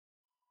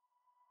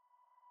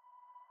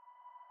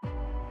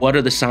What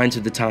are the signs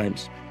of the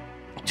times?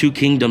 Two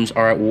kingdoms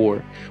are at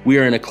war. We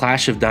are in a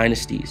clash of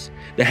dynasties.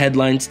 The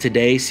headlines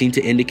today seem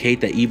to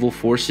indicate that evil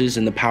forces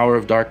and the power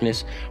of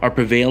darkness are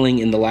prevailing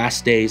in the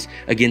last days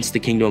against the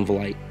kingdom of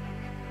light.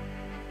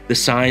 The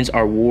signs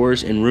are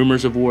wars and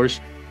rumors of wars,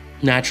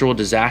 natural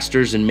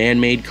disasters and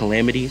man-made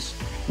calamities.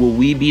 Will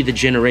we be the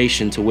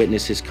generation to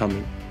witness his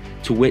coming,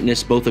 to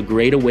witness both a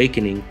great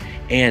awakening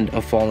and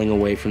a falling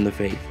away from the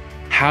faith?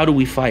 How do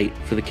we fight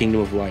for the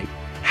kingdom of light?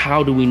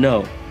 How do we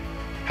know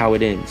how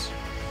it ends?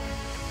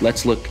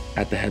 Let's look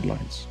at the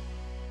headlines.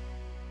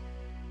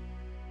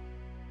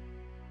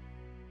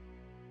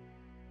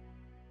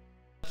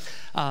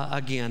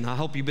 Again, I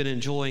hope you've been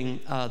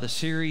enjoying the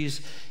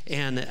series,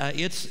 and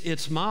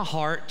it's my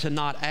heart to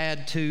not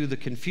add to the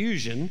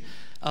confusion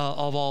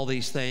of all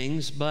these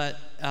things, but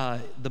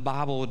the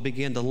Bible would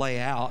begin to lay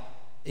out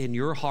in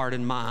your heart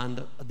and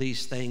mind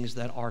these things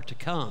that are to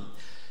come.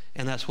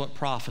 And that's what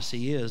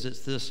prophecy is.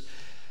 It's this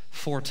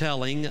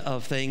foretelling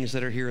of things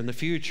that are here in the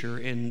future.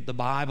 And the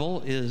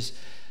Bible is,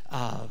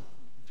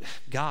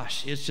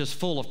 it's just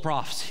full of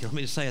prophecy. Let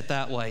me just say it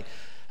that way.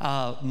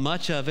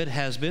 Much of it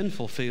has been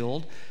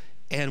fulfilled,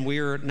 and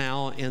we're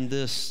now in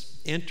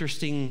this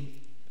interesting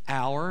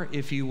hour,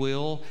 if you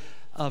will,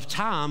 of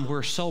time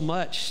where so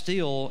much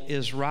still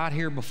is right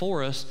here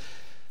before us.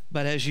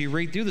 But as you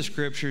read through the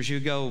scriptures, you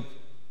go,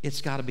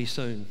 it's got to be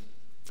soon.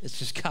 It's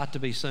just got to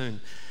be soon.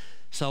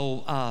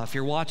 So if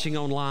you're watching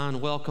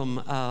online,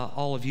 welcome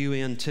all of you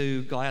in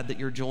too. Glad that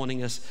you're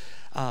joining us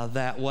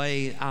that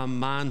way. I'm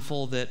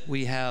mindful that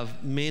we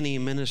have many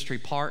ministry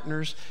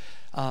partners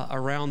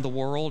around the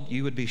world.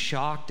 You would be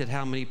shocked at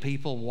how many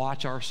people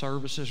watch our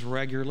services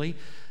regularly.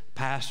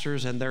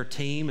 Pastors and their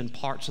team and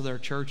parts of their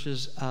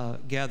churches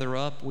gather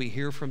up. We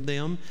hear from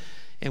them,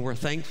 and we're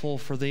thankful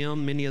for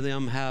them. Many of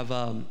them have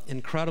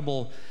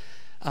incredible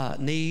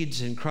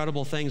needs,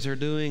 incredible things they're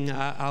doing.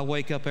 I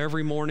wake up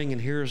every morning and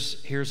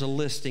here's a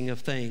listing of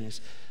things.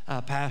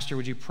 Pastor,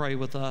 would you pray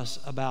with us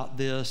about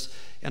this?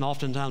 And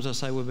oftentimes I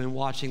say we've been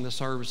watching the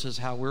services,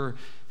 how we're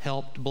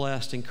helped,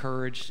 blessed,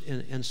 encouraged,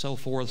 and so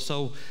forth.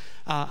 So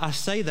I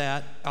say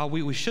that,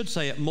 we should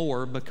say it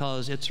more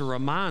because it's a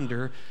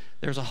reminder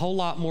there's a whole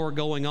lot more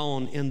going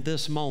on in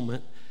this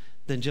moment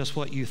than just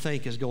what you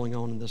think is going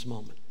on in this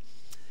moment.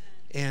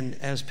 And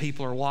as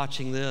people are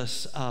watching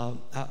this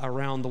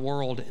around the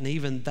world, and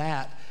even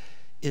that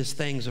is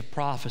things of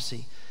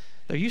prophecy.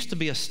 There used to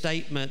be a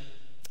statement,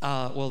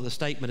 the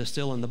statement is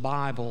still in the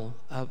Bible,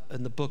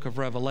 in the book of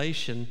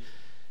Revelation,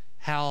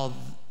 how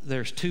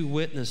there's two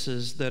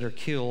witnesses that are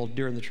killed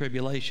during the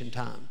tribulation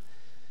time.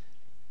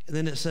 And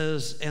then it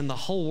says, and the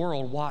whole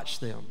world watched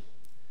them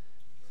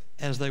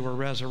as they were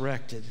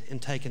resurrected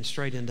and taken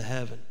straight into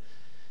heaven.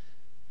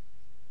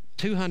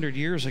 200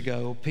 years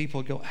ago, people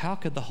would go, how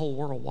could the whole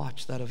world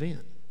watch that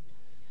event?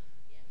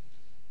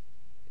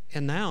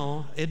 And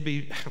now it'd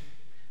be,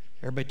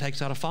 everybody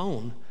takes out a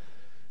phone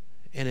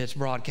and it's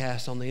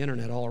broadcast on the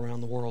internet all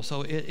around the world.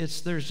 So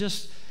there's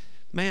just,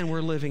 man,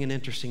 we're living in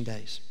interesting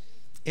days.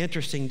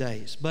 Interesting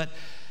days. But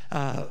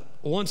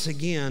once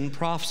again,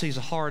 prophecy is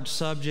a hard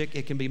subject.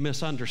 It can be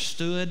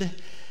misunderstood.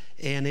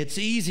 And it's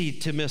easy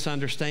to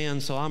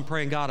misunderstand, so I'm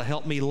praying God to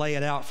help me lay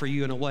it out for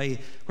you in a way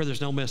where there's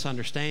no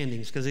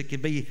misunderstandings, because it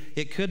could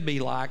be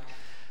like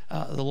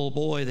the little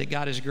boy that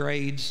got his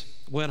grades,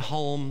 went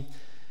home,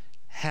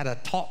 had a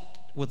talk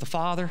with the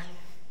father,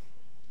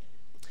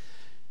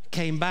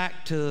 came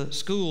back to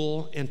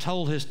school and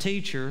told his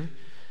teacher,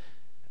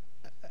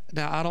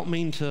 now I don't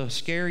mean to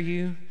scare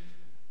you,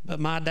 but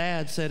my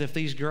dad said if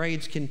these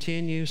grades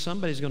continue,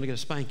 somebody's going to get a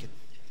spanking.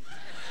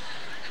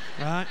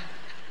 Right?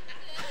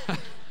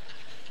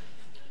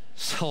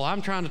 So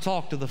I'm trying to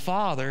talk to the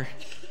father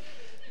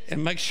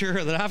and make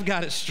sure that I've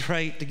got it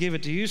straight to give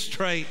it to you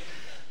straight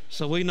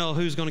so we know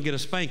who's going to get a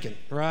spanking,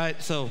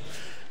 right? So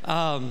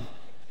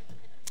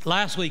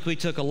last week we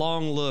took a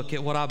long look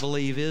at what I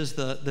believe is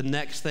the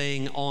next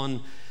thing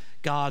on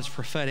God's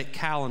prophetic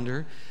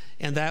calendar,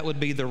 and that would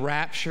be the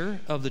rapture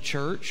of the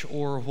church,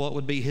 or what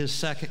would be his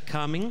second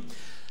coming.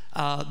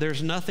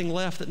 There's nothing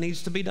left that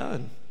needs to be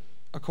done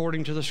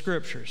according to the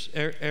scriptures.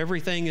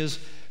 Everything is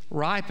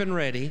ripe and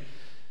ready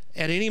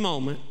at any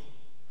moment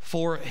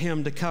for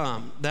him to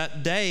come.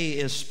 That day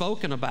is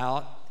spoken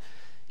about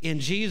in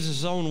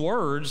Jesus' own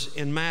words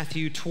in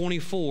Matthew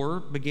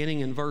 24,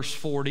 beginning in verse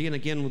 40. And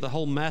again, the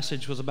whole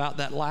message was about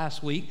that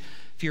last week.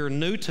 If you're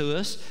new to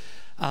us,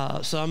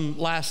 some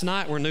last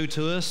night were new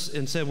to us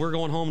and said we're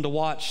going home to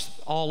watch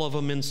all of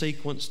them in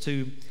sequence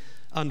to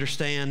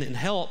understand and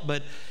help.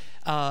 But,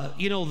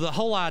 the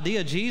whole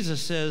idea,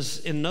 Jesus says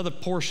in another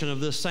portion of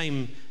this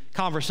same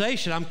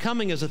conversation, I'm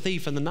coming as a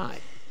thief in the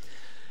night.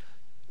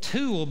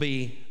 Two will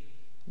be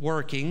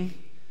working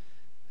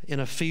in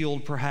a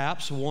field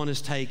perhaps. One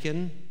is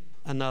taken,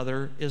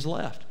 another is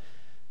left.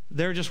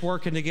 They're just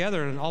working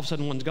together and all of a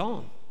sudden one's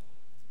gone,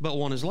 but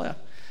one is left.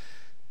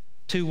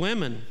 Two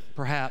women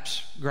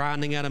perhaps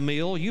grinding at a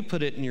mill. You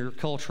put it in your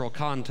cultural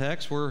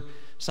context. We're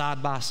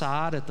side by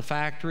side at the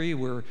factory.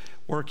 We're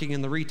working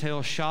in the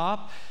retail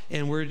shop,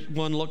 and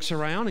one looks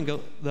around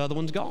and the other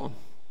one's gone.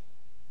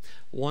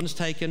 One is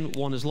taken,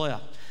 one is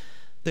left.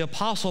 The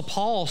Apostle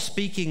Paul,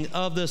 speaking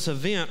of this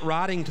event,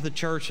 writing to the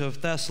church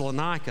of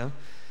Thessalonica,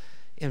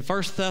 in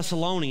 1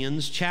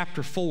 Thessalonians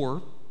chapter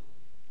 4,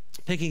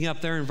 picking up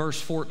there in verse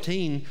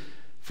 14,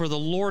 for the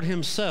Lord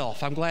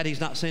himself, I'm glad he's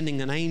not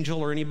sending an angel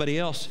or anybody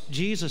else,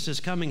 Jesus is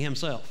coming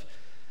himself.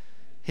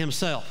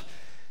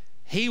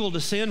 He will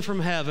descend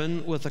from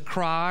heaven with a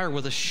cry or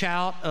with a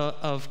shout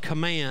of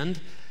command,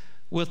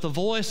 with the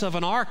voice of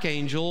an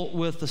archangel,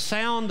 with the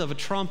sound of a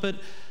trumpet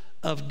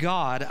of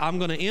God. I'm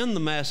going to end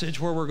the message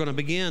where we're going to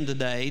begin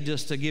today,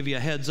 just to give you a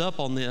heads up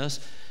on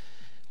this.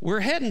 We're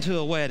heading to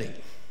a wedding.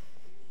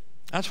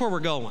 That's where we're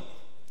going.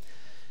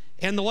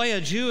 And the way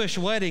a Jewish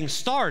wedding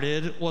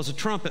started was a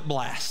trumpet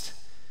blast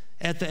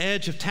at the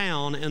edge of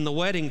town, and the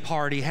wedding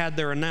party had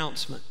their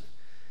announcement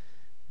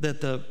that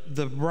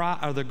the bride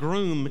or the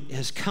groom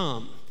has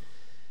come.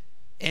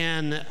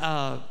 And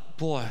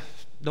boy,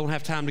 don't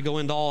have time to go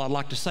into all I'd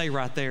like to say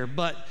right there,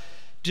 but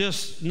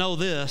just know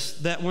this,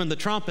 that when the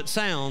trumpet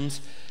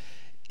sounds,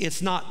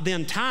 it's not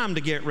then time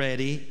to get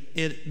ready.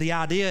 The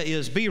idea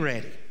is be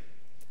ready.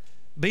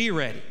 Be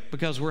ready,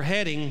 because we're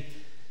heading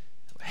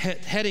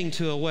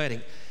to a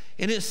wedding.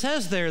 And it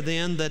says there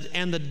then that,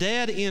 and the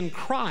dead in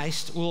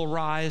Christ will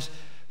rise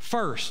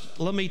first.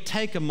 Let me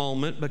take a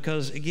moment,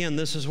 because again,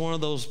 this is one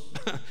of those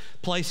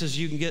places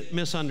you can get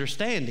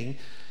misunderstanding.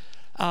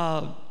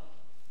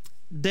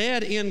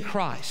 Dead in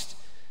Christ.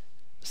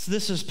 So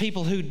this is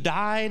people who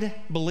died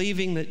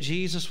believing that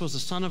Jesus was the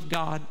Son of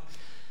God,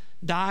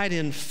 died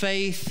in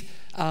faith,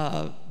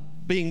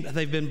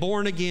 they've been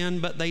born again,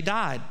 but they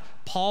died.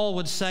 Paul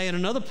would say in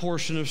another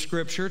portion of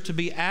Scripture, to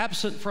be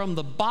absent from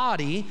the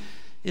body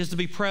is to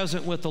be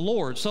present with the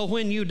Lord. So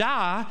when you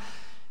die,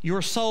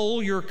 your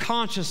soul, your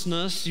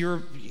consciousness,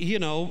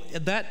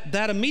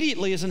 that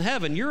immediately is in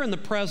heaven. You're in the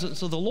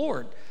presence of the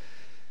Lord.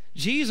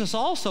 Jesus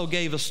also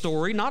gave a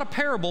story, not a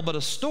parable, but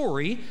a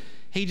story.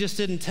 He just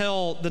didn't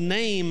tell the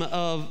name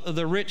of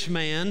the rich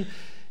man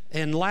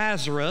and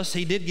Lazarus.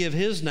 He did give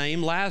his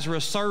name.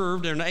 Lazarus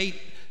served and ate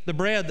the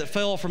bread that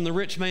fell from the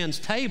rich man's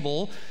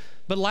table.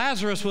 But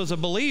Lazarus was a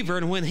believer,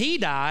 and when he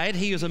died,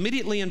 he was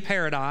immediately in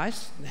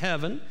paradise,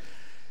 heaven.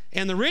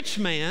 And the rich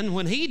man,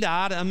 when he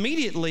died,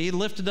 immediately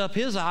lifted up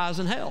his eyes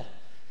in hell.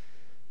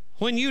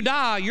 When you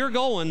die, you're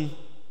going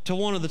to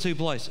one of the two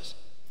places.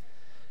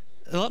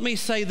 Let me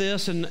say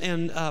this,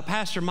 and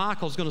Pastor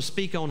Michael's going to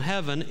speak on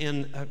heaven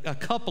in a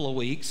couple of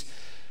weeks,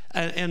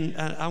 and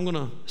I'm going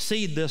to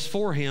seed this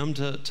for him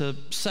to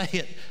say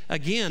it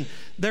again.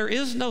 There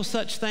is no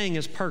such thing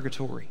as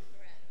purgatory.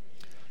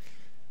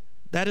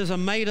 That is a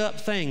made-up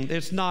thing.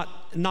 It's not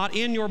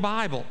in your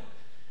Bible.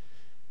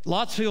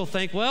 Lots of people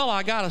think, well,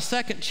 I got a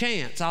second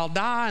chance. I'll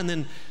die, and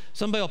then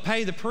somebody will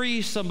pay the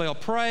priest, somebody will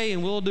pray,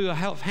 and we'll do a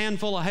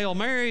handful of Hail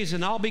Marys,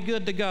 and I'll be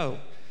good to go.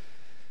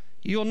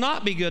 You will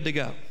not be good to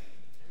go.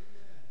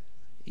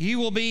 You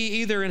will be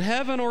either in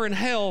heaven or in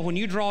hell when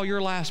you draw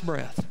your last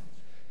breath.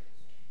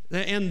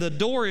 And the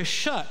door is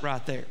shut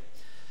right there.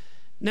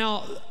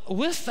 Now,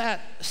 with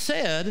that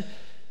said,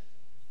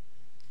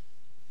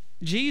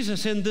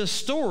 Jesus in this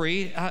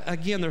story,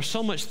 again, there's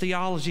so much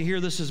theology here.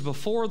 This is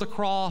before the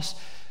cross.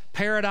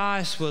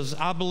 Paradise was,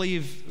 I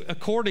believe,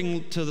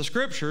 according to the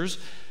Scriptures,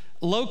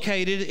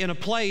 located in a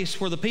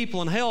place where the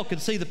people in hell could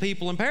see the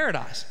people in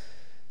paradise.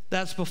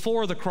 That's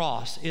before the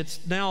cross. It's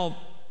now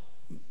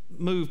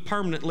moved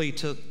permanently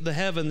to the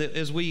heaven that,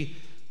 as we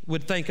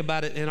would think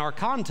about it in our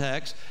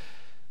context.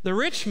 The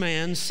rich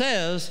man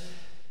says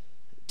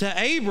to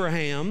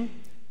Abraham,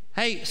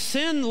 hey,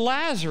 send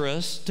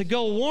Lazarus to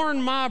go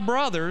warn my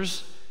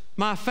brothers,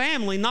 my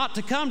family, not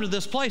to come to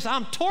this place.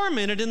 I'm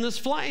tormented in this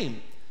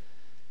flame.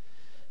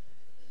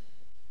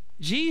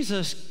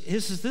 Jesus,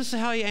 this is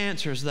how he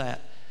answers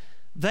that.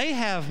 They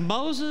have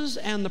Moses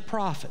and the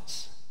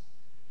prophets.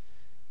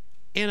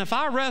 And if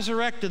I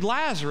resurrected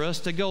Lazarus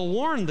to go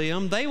warn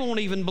them, they won't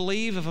even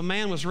believe if a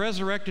man was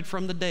resurrected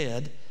from the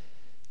dead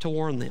to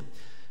warn them.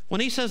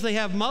 When he says they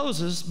have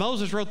Moses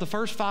wrote the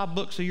first 5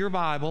 books of your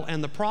Bible,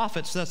 and the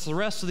prophets, that's the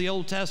rest of the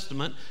Old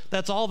Testament.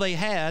 That's all they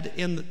had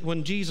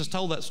when Jesus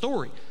told that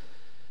story.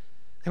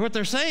 And what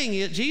they're saying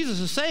is, Jesus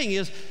is saying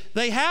is,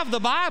 they have the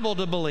Bible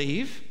to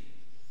believe.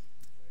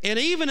 And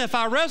even if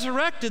I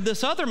resurrected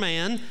this other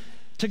man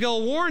to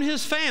go warn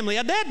his family,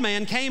 a dead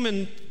man came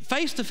and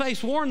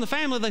face-to-face warned the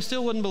family, they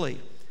still wouldn't believe.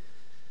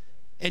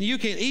 And you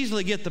can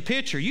easily get the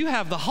picture. You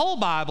have the whole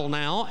Bible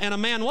now, and a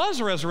man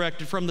was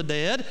resurrected from the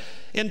dead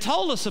and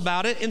told us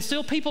about it, and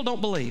still people don't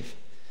believe.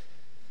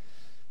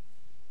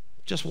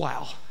 Just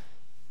wow.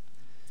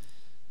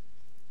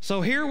 So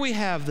here we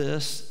have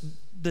this,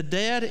 the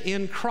dead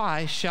in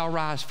Christ shall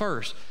rise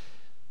first.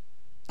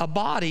 A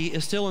body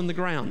is still in the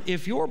ground.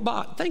 If your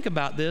body, think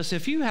about this,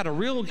 if you had a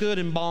real good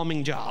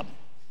embalming job,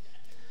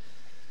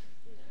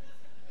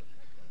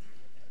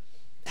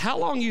 how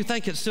long do you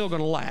think it's still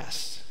going to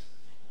last?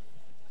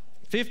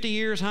 50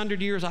 years,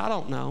 100 years, I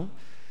don't know.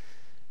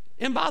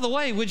 And by the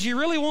way, would you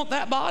really want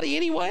that body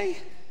anyway?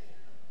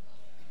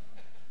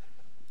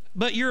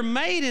 But you're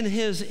made in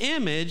his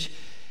image,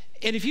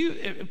 and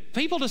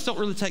people just don't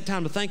really take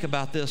time to think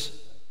about this.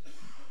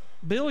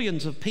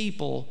 billions of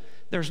people,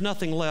 there's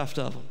nothing left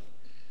of them.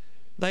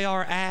 They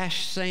are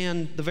ash,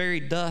 sand, the very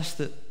dust,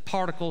 that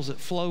particles that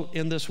float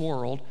in this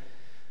world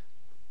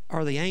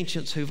are the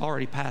ancients who've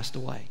already passed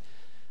away.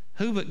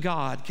 Who but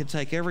God can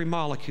take every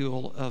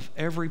molecule of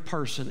every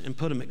person and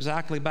put them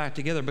exactly back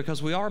together,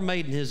 because we are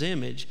made in his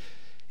image,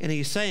 and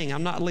he's saying,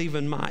 I'm not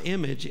leaving my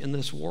image in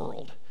this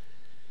world.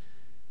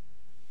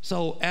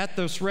 So at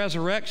this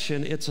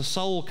resurrection, it's a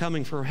soul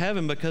coming from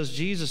heaven, because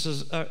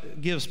Jesus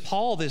gives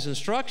Paul these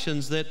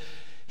instructions that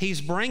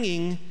he's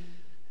bringing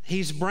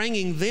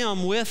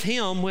them with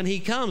him when he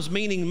comes,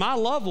 meaning my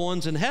loved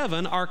ones in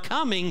heaven are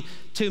coming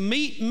to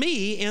meet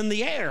me in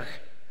the air.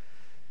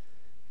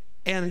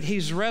 And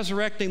he's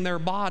resurrecting their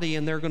body,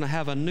 and they're going to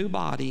have a new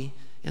body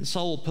and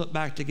soul put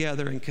back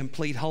together in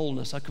complete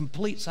wholeness, a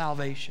complete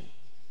salvation.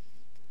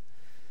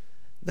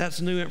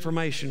 That's new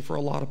information for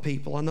a lot of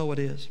people. I know it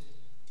is.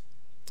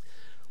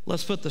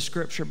 Let's put the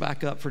scripture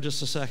back up for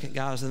just a second,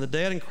 guys. And the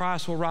dead in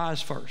Christ will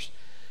rise first.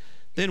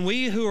 Then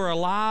we who are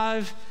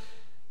alive,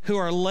 who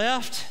are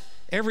left,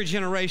 every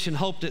generation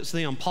hoped it's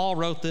them. Paul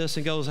wrote this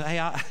and goes, hey,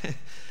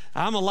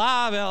 I'm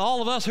alive.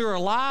 All of us who are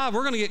alive,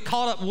 we're going to get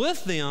caught up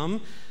with them,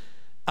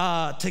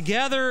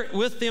 together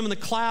with them in the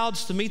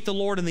clouds to meet the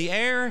Lord in the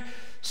air.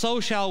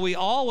 So shall we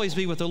always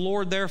be with the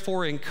Lord.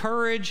 Therefore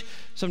encourage,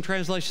 some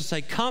translations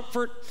say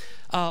comfort,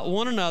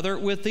 one another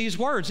with these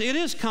words. It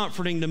is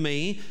comforting to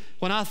me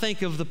when I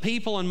think of the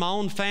people in my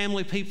own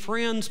family,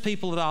 friends,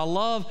 people that I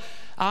love.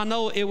 I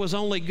know it was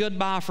only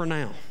goodbye for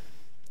now.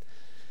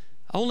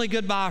 Only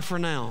goodbye for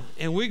now.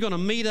 And we're going to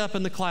meet up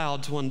in the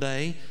clouds one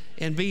day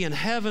and be in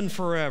heaven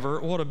forever.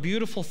 What a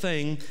beautiful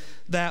thing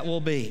that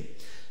will be.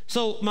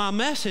 So my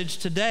message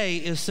today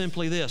is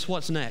simply this.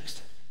 What's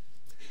next?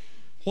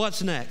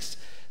 What's next?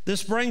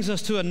 This brings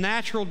us to a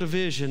natural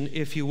division,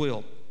 if you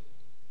will.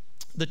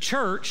 The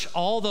church,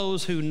 all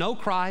those who know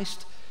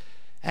Christ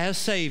as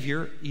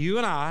Savior, you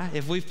and I,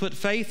 if we've put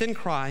faith in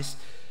Christ,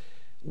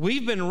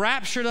 we've been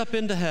raptured up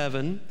into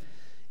heaven,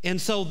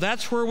 and so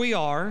that's where we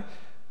are.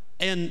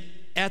 And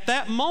at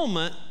that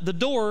moment, the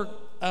door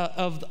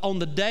on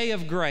the day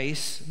of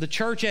grace, the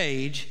church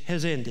age,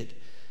 has ended.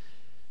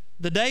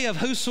 The day of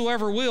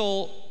whosoever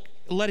will,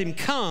 let him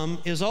come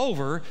is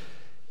over,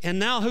 and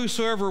now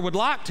whosoever would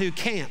like to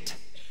can't.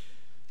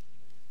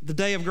 The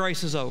day of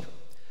grace is over.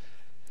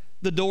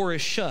 The door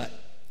is shut.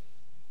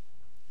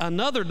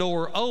 Another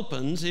door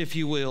opens, if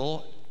you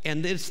will,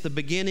 and it's the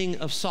beginning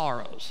of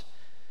sorrows.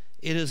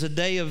 It is a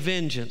day of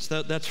vengeance.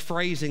 That's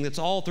phrasing that's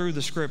all through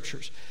the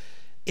scriptures.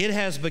 It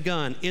has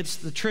begun. It's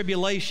the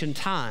tribulation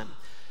time.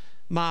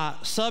 My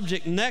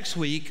subject next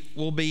week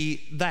will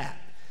be that,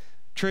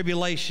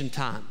 tribulation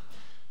time,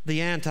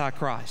 the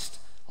Antichrist,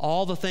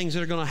 all the things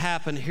that are going to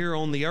happen here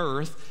on the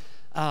earth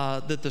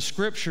that the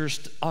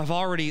scriptures have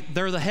already,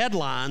 they're the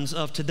headlines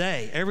of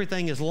today.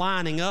 Everything is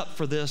lining up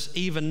for this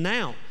even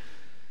now.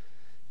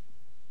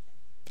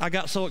 I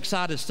got so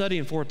excited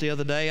studying for it the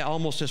other day, I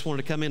almost just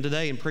wanted to come in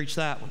today and preach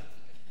that one.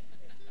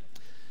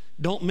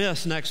 Don't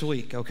miss next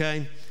week,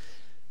 okay?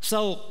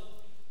 So,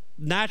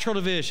 natural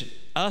division.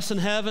 Us in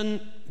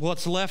heaven,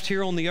 what's left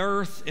here on the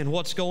earth, and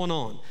what's going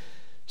on.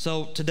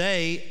 So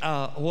today,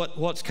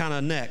 what's kind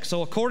of next?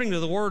 So according to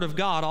the Word of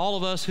God, all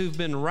of us who've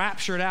been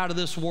raptured out of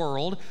this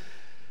world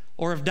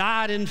or have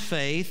died in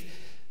faith,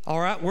 all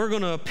right, we're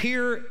going to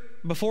appear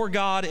before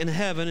God in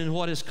heaven in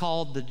what is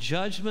called the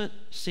Judgement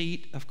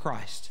Seat of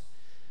Christ.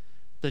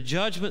 The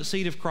Judgement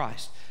Seat of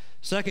Christ.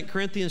 2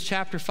 Corinthians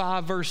chapter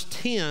 5, verse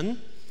 10.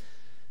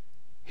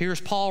 Here's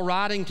Paul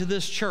writing to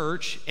this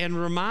church and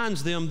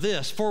reminds them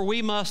this, for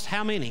we must,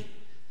 how many?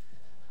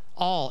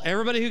 All.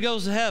 Everybody who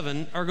goes to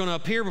heaven are going to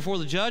appear before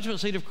the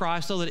judgment seat of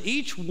Christ so that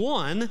each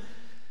one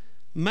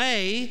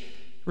may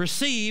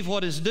receive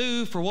what is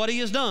due for what he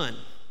has done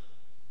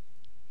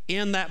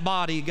in that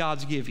body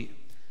God's give you,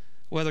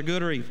 whether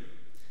good or evil.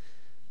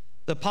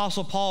 The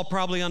Apostle Paul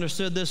probably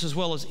understood this as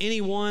well as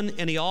anyone,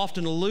 and he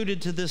often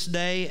alluded to this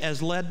day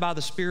as led by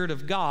the Spirit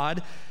of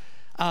God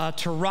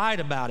to write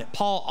about it.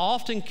 Paul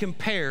often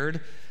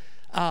compared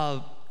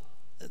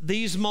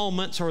these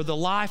moments or the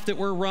life that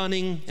we're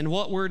running and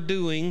what we're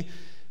doing,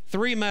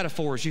 three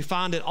metaphors. You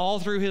find it all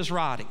through his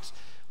writings.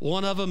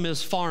 One of them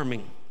is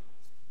farming,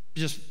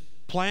 just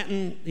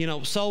planting,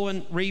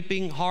 sowing,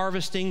 reaping,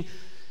 harvesting.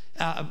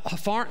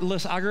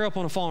 Listen, I grew up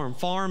on a farm.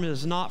 Farm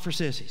is not for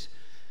sissies.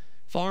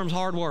 Farm's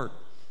hard work.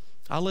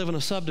 I live in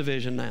a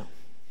subdivision now.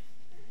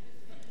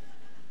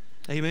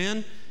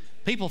 Amen?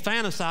 People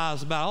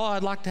fantasize about,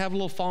 I'd like to have a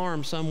little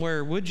farm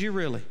somewhere. Would you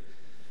really?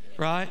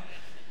 Right?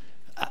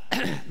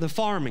 The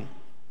farming.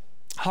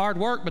 Hard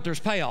work, but there's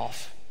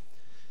payoff.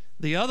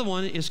 The other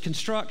one is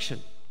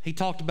construction. He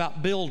talked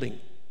about building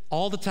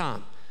all the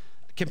time,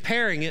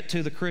 comparing it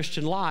to the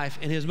Christian life.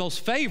 And his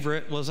most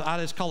favorite was, I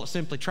just call it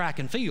simply track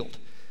and field.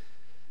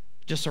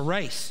 Just a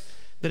race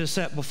that is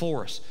set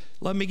before us.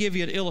 Let me give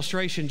you an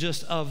illustration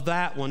just of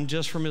that one,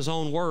 just from his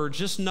own words.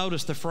 Just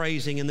notice the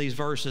phrasing in these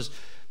verses,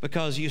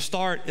 because you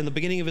start in the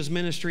beginning of his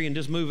ministry and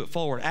just move it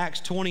forward. Acts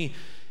 20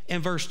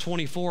 and verse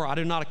 24, I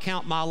do not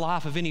account my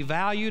life of any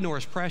value, nor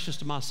as precious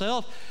to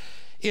myself,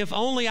 If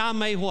only I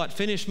may what?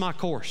 Finish my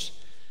course.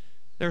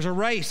 There's a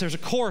race, there's a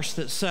course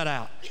that's set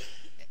out.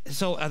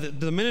 So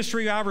the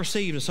ministry I've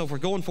received and so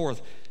forth, going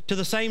forth. To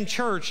the same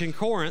church in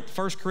Corinth,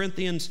 1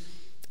 Corinthians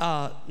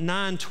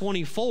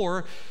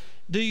 9:24,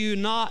 do you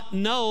not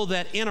know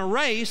that in a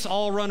race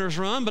all runners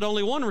run, but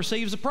only one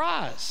receives a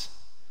prize?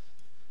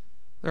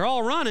 They're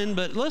all running,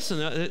 but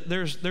listen,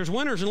 there's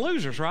winners and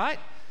losers, right?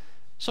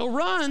 So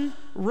run.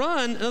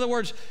 In other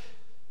words,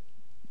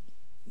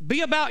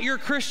 be about your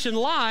Christian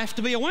life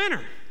to be a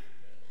winner.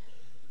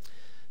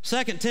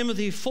 2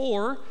 Timothy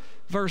 4,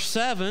 verse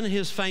 7,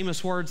 his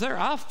famous words there,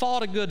 I've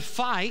fought a good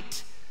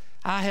fight.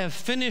 I have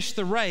finished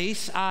the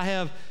race. I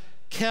have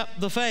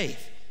kept the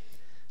faith.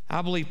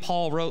 I believe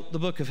Paul wrote the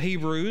book of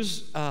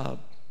Hebrews.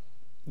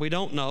 We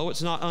don't know.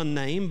 It's not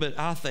unnamed, but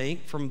I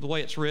think from the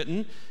way it's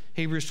written,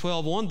 Hebrews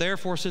 12:1,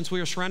 therefore, since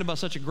we are surrounded by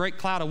such a great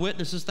cloud of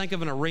witnesses, think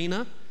of an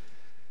arena.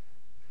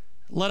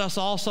 Let us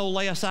also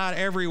lay aside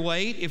every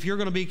weight. If you're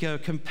going to be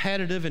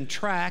competitive in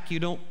track, you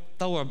don't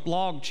throw a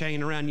log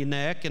chain around your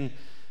neck and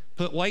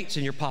put weights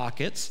in your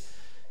pockets.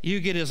 You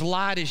get as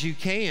light as you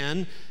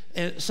can.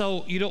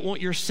 So you don't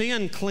want your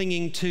sin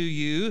clinging to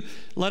you.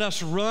 Let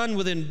us run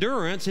with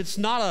endurance. It's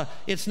not a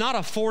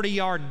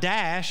 40-yard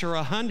dash or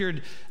a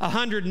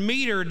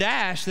 100-meter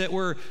dash that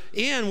we're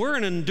in. We're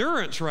in an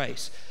endurance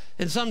race.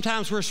 And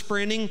sometimes we're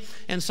sprinting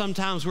and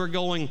sometimes we're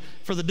going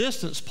for the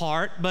distance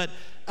part, but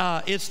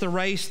it's the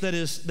race that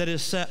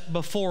is set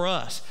before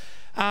us.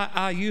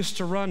 I used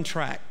to run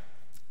track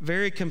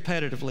very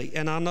competitively,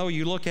 and I know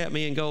you look at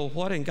me and go,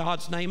 what in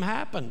God's name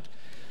happened?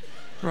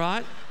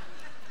 Right?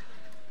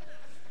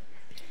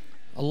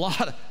 A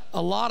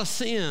lot of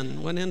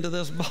sin went into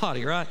this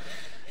body, right?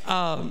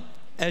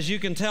 As you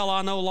can tell,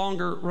 I no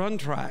longer run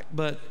track,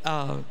 but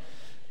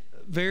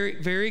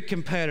very, very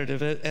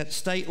competitive at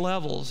state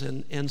levels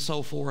and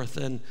so forth,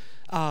 and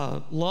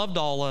loved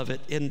all of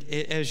it. And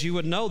as you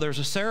would know, there's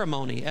a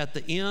ceremony at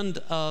the end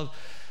of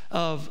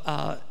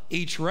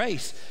each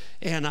race.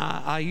 And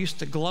I used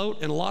to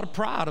gloat and a lot of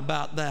pride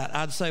about that.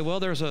 I'd say,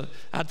 well,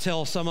 I'd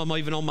tell some of them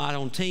even on my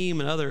own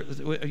team and other,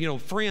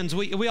 friends,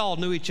 we all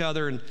knew each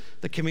other in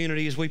the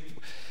communities.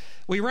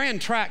 We ran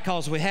track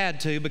because we had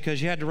to,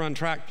 because you had to run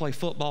track to play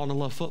football, and I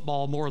love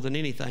football more than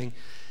anything.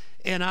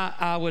 And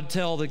I would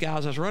tell the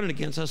guys I was running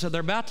against, I said, they're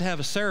about to have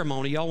a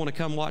ceremony. Y'all want to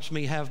come watch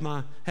me have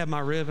my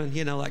ribbon,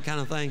 that kind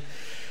of thing,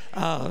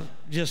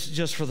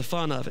 just for the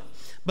fun of it.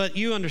 But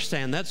you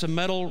understand, that's a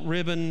metal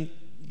ribbon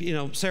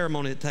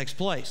ceremony that takes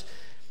place.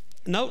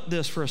 Note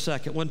this for a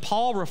second. When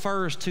Paul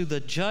refers to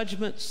the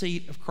judgment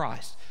seat of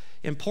Christ,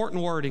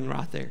 important wording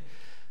right there.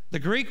 The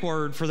Greek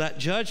word for that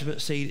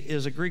judgment seat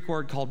is a Greek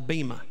word called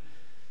bema,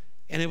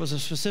 and it was a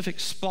specific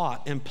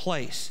spot and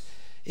place.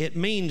 It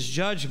means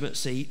judgment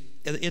seat.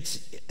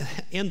 It's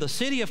in the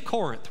city of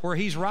Corinth, where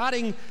he's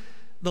writing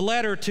the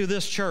letter to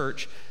this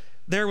church.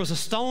 There was a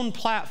stone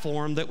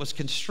platform that was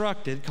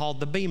constructed called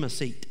the bema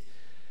seat,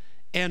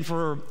 and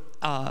for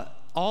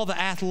all the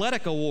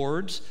athletic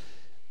awards,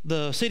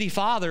 the city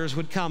fathers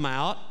would come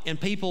out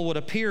and people would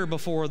appear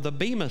before the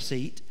bema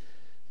seat,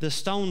 the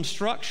stone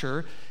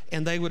structure,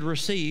 and they would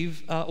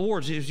receive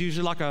awards. It was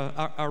usually like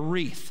a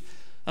wreath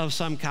of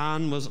some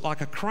kind, was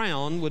like a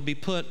crown would be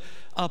put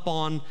up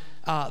on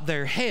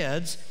their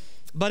heads.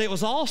 But it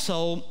was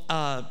also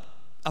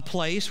a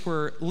place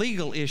where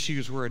legal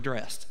issues were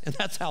addressed. And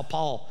that's how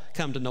Paul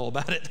come to know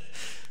about it,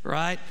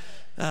 right?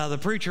 The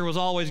preacher was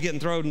always getting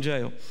thrown in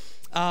jail.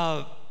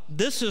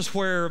 This is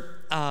where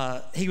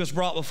he was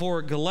brought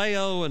before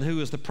Gallio, and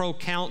who is the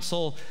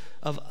proconsul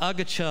of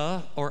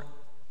Agacha, or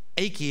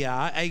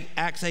Achaia,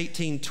 Acts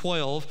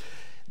 18:12.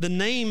 The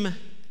name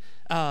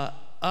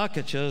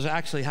Agacha is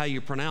actually how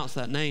you pronounce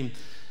that name.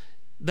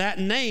 That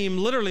name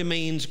literally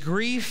means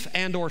grief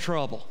and or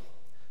trouble.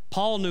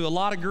 Paul knew a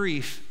lot of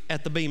grief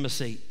at the bema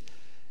seat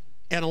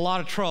and a lot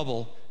of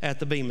trouble at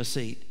the bema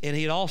seat. And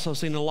he'd also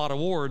seen a lot of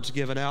awards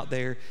given out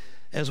there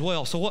as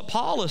well. So what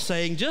Paul is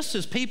saying, just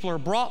as people are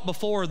brought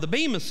before the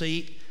bema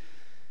seat,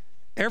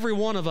 every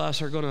one of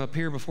us are going to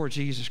appear before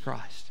Jesus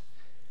Christ.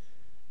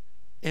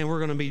 And we're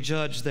going to be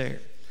judged there.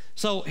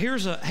 So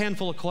here's a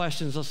handful of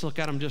questions. Let's look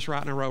at them just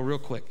right in a row real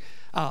quick.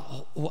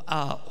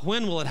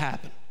 When will it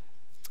happen?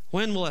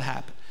 When will it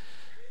happen?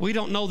 We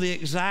don't know the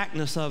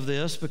exactness of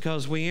this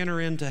because we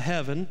enter into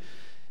heaven.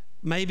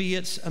 Maybe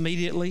it's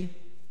immediately.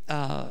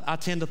 I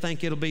tend to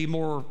think it'll be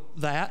more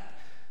that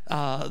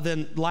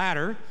than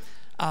latter.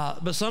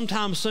 But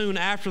sometime soon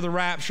after the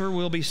rapture,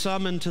 we'll be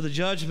summoned to the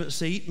judgment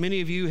seat.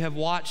 Many of you have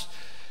watched,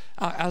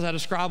 as I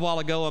described a while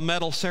ago, a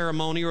medal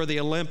ceremony or the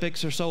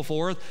Olympics or so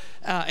forth.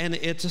 And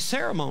it's a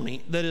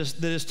ceremony that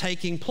is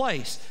taking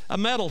place, a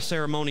medal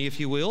ceremony, if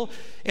you will.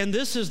 And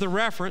this is the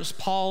reference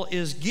Paul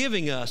is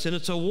giving us. And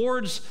it's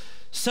awards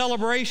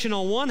celebration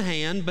on one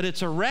hand, but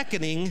it's a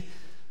reckoning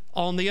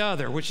on the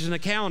other, which is an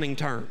accounting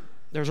term.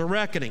 There's a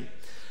reckoning.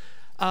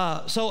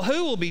 So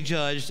who will be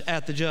judged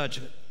at the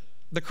judgment?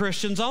 The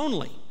Christians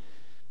only,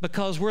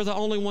 because we're the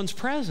only ones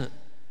present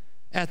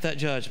at that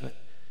judgment.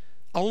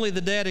 Only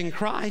the dead in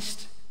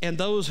Christ and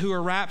those who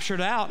are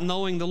raptured out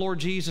knowing the Lord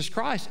Jesus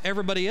Christ.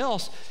 Everybody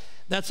else,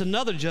 That's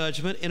another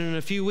judgment, and in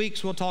a few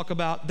weeks we'll talk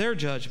about their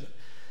judgment.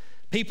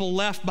 People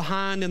left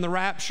behind in the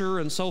rapture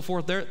and so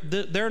forth,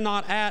 they're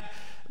not at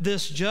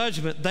this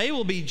judgment. They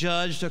will be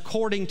judged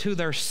according to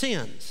their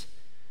sins.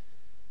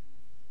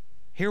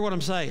 Hear what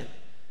I'm saying?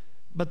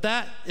 But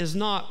that is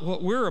not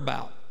what we're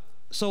about.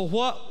 So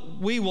what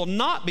we will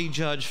not be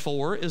judged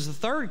for is the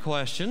third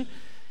question.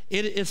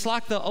 It's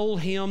like the old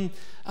hymn,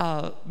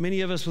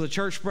 many of us with a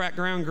church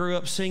background grew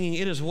up singing,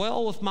 "It is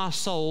well with my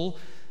soul."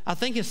 I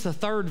think it's the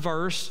third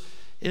verse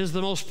is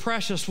the most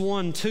precious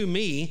one to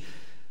me.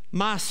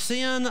 "My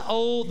sin,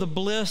 oh, the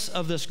bliss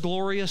of this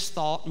glorious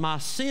thought, my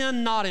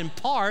sin not in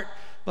part,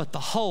 but the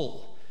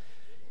whole,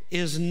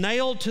 is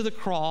nailed to the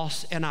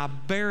cross, and I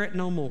bear it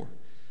no more.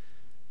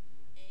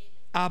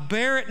 I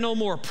bear it no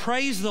more.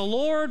 Praise the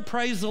Lord,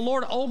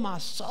 oh my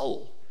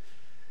soul."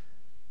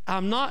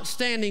 I'm not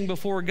standing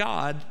before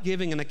God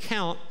giving an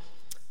account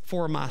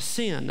for my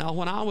sin. Now,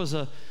 when I was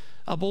a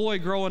boy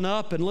growing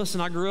up, and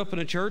listen, I grew up in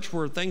a church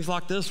where things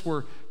like this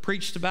were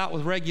preached about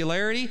with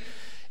regularity,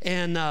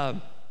 and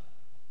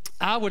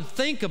I would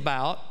think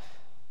about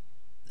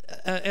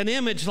an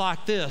image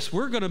like this.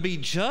 We're going to be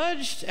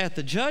judged at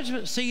the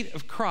judgment seat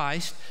of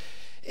Christ.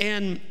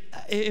 And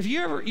if you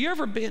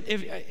ever been,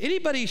 if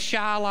anybody's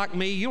shy like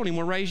me, you don't even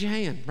want to raise your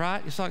hand,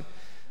 right? It's like,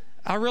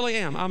 I really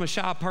am. I'm a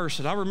shy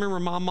person. I remember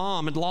my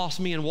mom had lost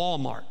me in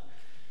Walmart.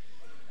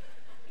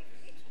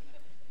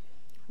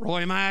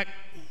 "Roy Mack,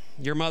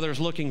 your mother's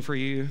looking for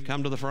you.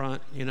 Come to the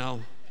front," you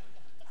know.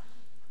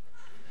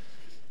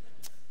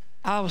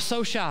 I was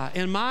so shy.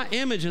 And my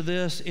image of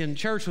this in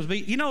church was,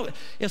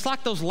 it's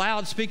like those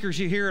loudspeakers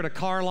you hear at a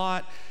car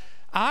lot.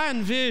 I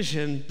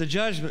envision the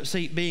judgment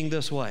seat being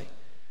this way.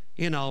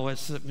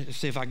 Let's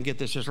see if I can get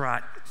this just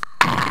right.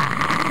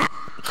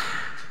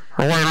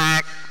 "Roy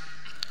Mack,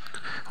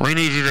 we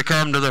need you to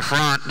come to the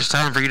front. It's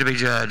time for you to be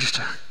judged."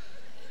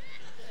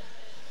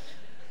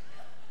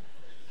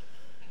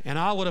 And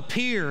I would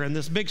appear, and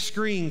this big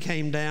screen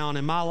came down,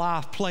 and my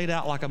life played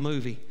out like a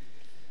movie.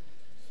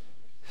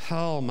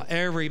 Oh,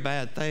 every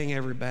bad thing,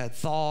 every bad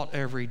thought,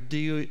 every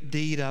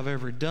deed I've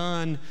ever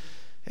done,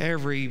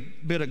 every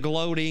bit of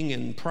gloating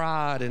and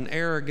pride and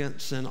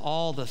arrogance and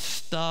all the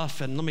stuff.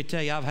 And let me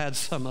tell you, I've had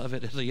some of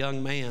it as a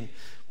young man.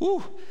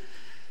 Woo!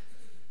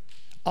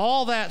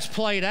 All that's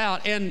played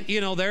out. And,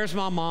 there's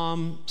my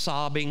mom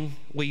sobbing,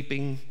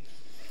 weeping.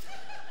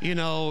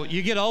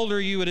 You get older,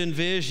 you would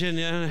envision,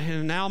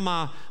 and now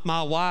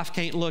my wife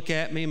can't look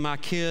at me, my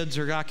kids,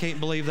 or I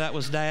can't believe that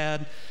was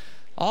Dad.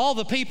 All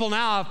the people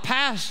now I've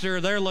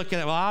pastored, they're looking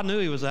at, well, I knew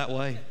he was that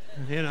way.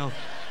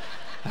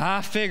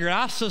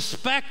 I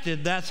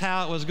suspected that's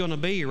how it was going to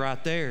be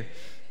right there.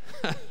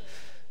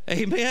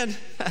 Amen.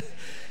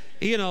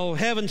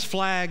 Heaven's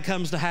flag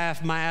comes to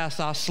half mast,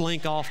 I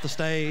slink off the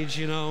stage,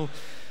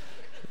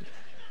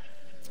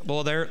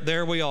 Well,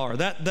 there we are.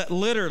 That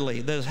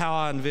literally, that's how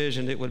I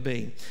envisioned it would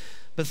be.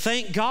 But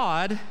thank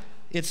God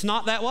it's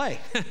not that way.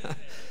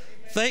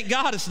 Thank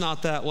God it's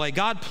not that way.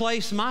 God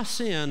placed my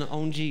sin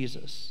on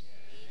Jesus.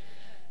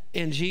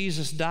 And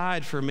Jesus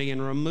died for me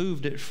and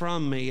removed it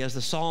from me, as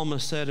the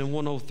psalmist said in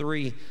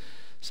 103,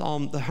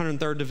 Psalm, the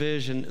 103rd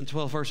division, and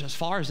 12th verse, "As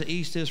far as the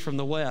east is from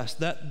the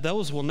west,"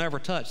 those will never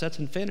touch. That's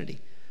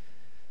infinity.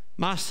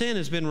 My sin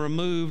has been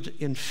removed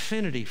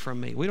infinity from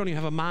me. We don't even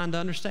have a mind to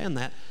understand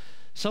that.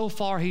 So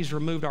far, he's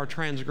removed our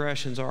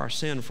transgressions or our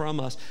sin from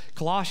us.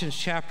 Colossians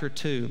chapter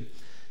 2,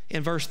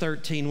 in verse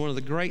 13, one of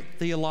the great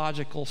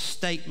theological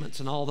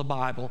statements in all the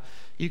Bible.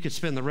 You could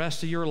spend the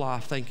rest of your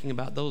life thinking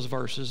about those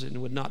verses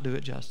and would not do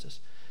it justice.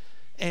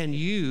 "And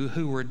you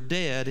who were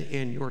dead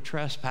in your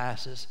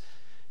trespasses,"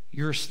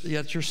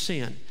 that's your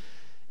sin,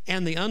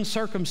 "and the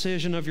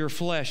uncircumcision of your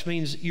flesh,"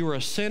 means you were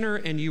a sinner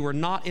and you were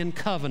not in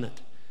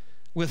covenant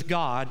with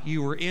God.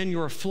 You were in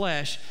your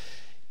flesh.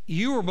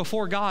 You were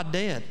before God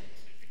dead.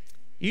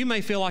 You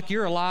may feel like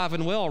you're alive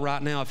and well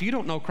right now. If you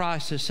don't know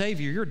Christ as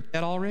Savior, you're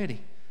dead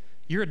already.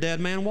 You're a dead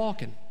man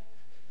walking.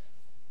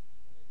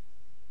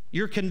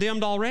 You're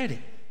condemned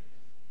already.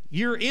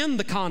 You're in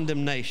the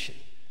condemnation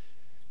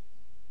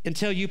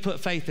until you put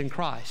faith in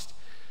Christ.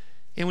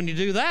 And when you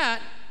do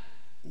that,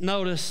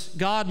 notice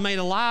God made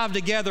alive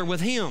together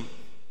with Him.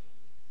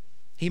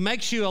 He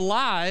makes you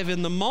alive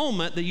in the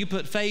moment that you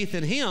put faith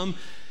in Him,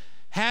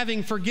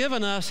 having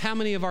forgiven us how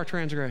many of our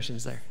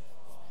transgressions there?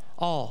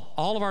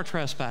 All of our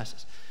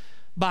trespasses.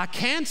 By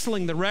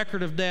canceling the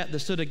record of debt that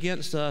stood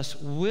against us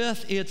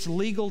with its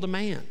legal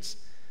demands.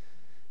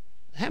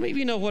 How many of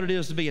you know what it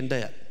is to be in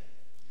debt?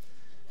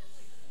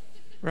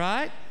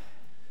 Right?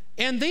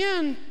 And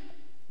then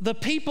the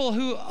people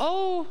who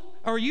owe,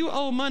 or you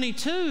owe money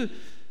to,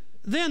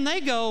 then they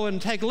go and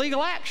take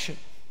legal action.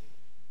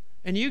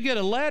 And you get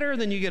a letter,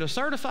 then you get a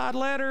certified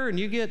letter, and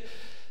you get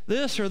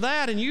this or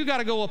that, and you got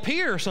to go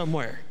appear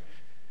somewhere.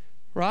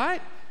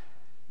 Right?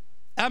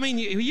 I mean,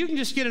 you can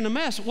just get in a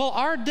mess. Well,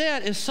 our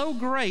debt is so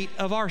great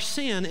of our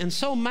sin and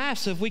so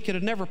massive we could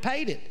have never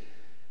paid it.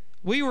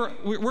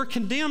 We're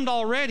condemned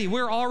already.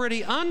 We're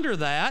already under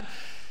that.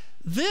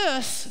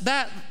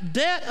 That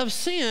debt of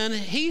sin,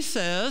 he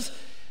says,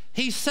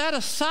 he set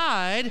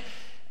aside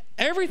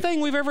Everything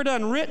we've ever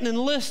done, written and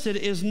listed,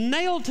 is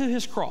nailed to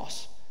his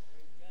cross.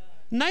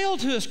 Nailed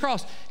to his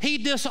cross. He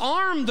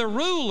disarmed the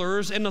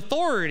rulers and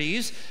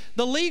authorities,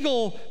 the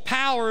legal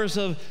powers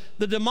of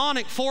the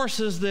demonic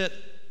forces that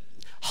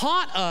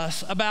haunt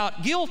us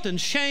about guilt and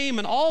shame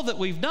and all that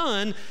we've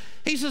done.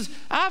 He says,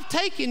 I've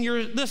taken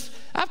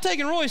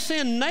Roy's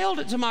sin, nailed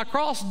it to my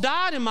cross,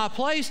 died in my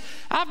place.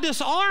 I've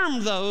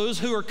disarmed those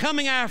who are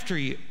coming after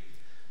you.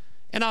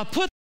 And I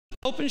put them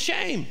in open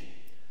shame.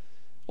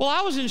 Well,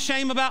 I was in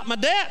shame about my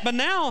debt, but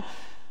now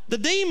the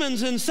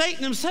demons and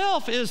Satan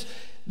himself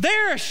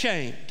they're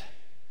ashamed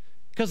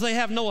because they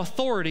have no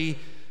authority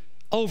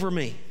over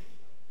me.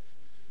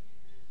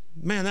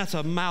 Man, that's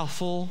a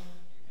mouthful.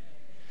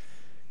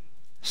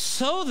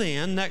 So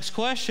then, next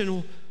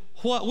question,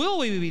 what will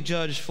we be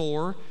judged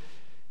for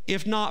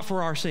if not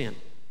for our sin?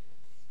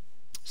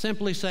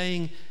 Simply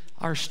saying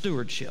our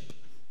stewardship.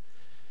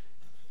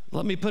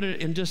 Let me put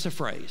it in just a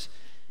phrase.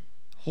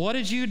 What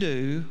did you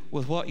do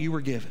with what you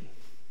were given?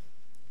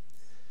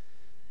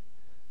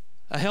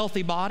 A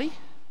healthy body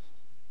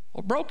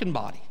or broken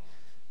body?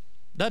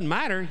 Doesn't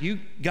matter.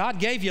 God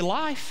gave you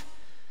life.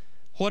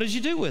 What did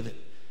you do with it?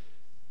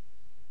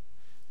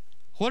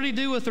 What did he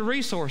do with the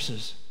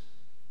resources?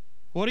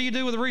 What do you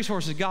do with the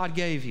resources God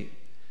gave you?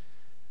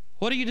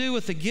 What do you do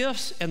with the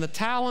gifts and the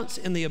talents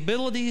and the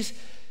abilities?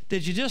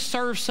 Did you just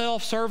serve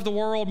self, serve the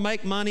world,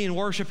 make money, and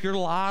worship your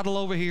little idol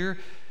over here?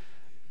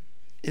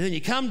 And then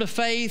you come to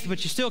faith,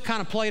 but you still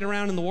kind of played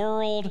around in the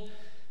world?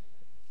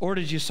 Or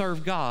did you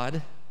serve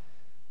God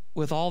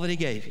with all that he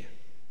gave you?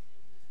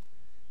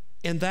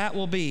 And that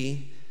will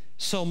be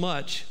so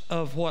much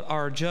of what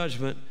our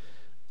judgment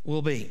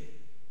will be.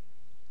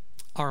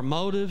 Our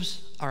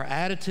motives, our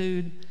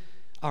attitude,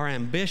 our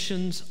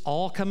ambitions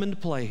all come into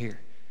play here.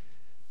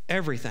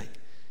 Everything.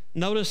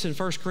 Notice in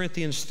 1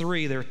 Corinthians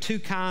 3, there are two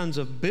kinds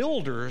of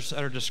builders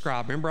that are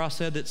described. Remember I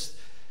said it's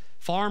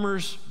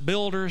farmers,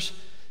 builders,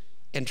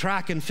 and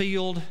track and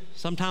field,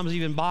 sometimes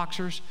even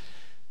boxers.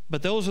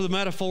 But those are the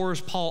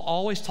metaphors Paul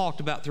always talked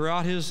about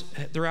throughout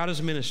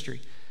his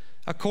ministry.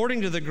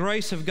 According to the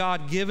grace of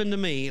God given to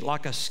me,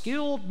 like a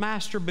skilled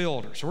master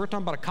builder. So we're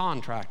talking about a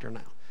contractor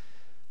now.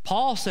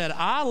 Paul said,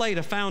 I laid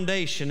a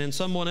foundation and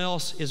someone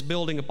else is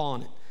building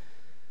upon it.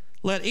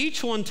 Let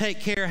each one take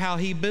care how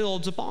he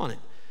builds upon it.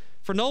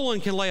 For no one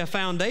can lay a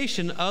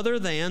foundation other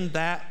than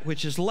that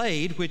which is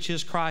laid, which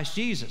is Christ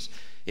Jesus.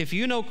 If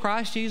you know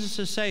Christ Jesus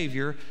as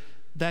Savior,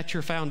 that's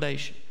your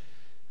foundation.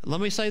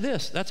 Let me say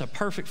this, that's a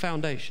perfect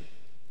foundation.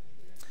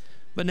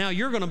 But now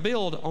you're going to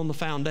build on the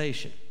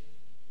foundation.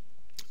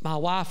 My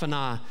wife and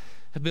I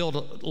have built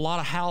a lot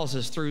of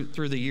houses through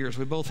the years.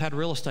 We both had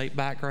real estate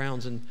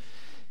backgrounds and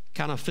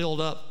kind of filled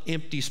up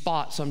empty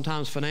spots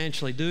sometimes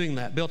financially doing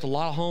that. Built a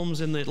lot of homes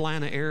in the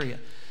Atlanta area.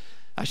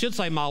 I should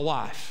say my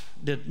wife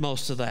did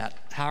most of that.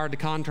 Hired the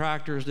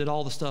contractors, did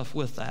all the stuff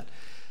with that.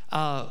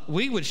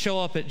 We would show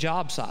up at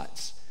job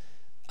sites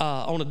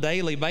on a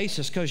daily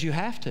basis because you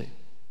have to.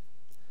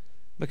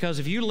 Because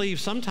if you leave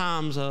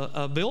sometimes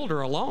a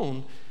builder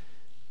alone,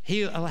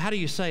 how do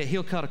you say it?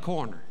 He'll cut a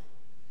corner.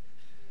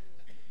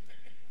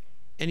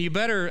 And you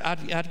better,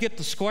 I'd get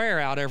the square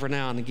out every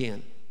now and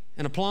again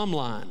and a plumb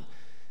line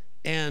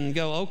and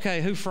go,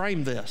 okay, who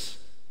framed this?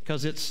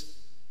 Because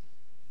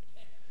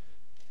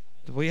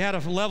we had a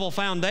level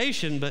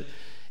foundation,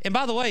 and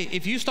by the way,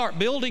 if you start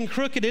building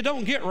crooked, it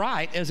don't get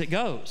right as it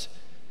goes.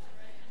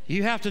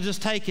 You have to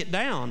just take it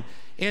down.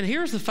 And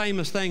here's the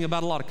famous thing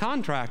about a lot of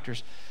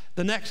contractors.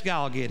 The next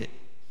guy will get it.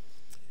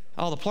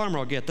 Oh, the plumber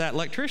will get that.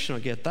 Electrician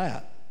will get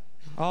that.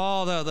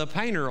 Oh, the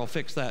painter will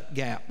fix that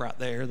gap right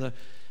there. The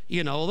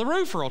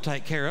roofer will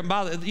take care of it.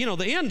 By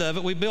the end of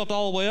it, we built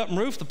all the way up and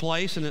roofed the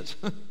place, and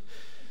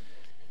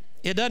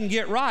it doesn't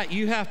get right.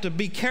 You have to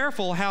be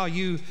careful how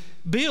you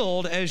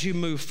build as you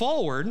move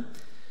forward.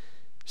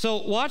 So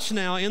watch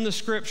now in the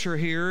scripture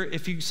here,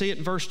 if you see it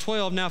in verse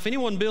 12. Now, if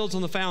anyone builds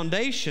on the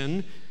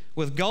foundation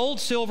with gold,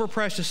 silver,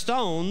 precious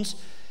stones,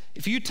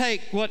 if you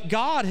take what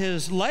God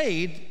has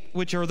laid,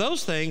 which are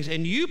those things,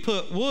 and you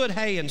put wood,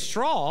 hay, and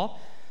straw,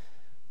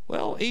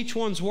 well, each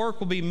one's work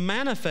will be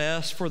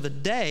manifest for the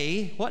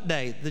day. What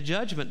day? The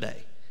judgment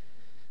day.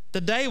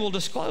 The day will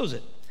disclose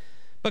it,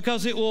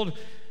 because it will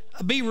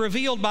be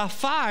revealed by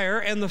fire,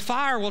 and the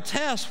fire will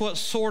test what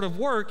sort of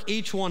work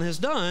each one has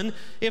done.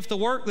 If the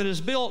work that is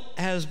built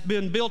has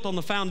been built on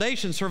the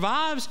foundation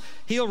survives,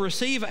 he'll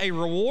receive a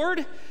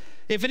reward.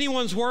 If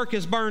anyone's work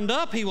is burned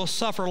up, he will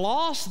suffer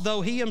loss,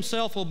 though he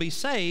himself will be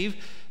saved,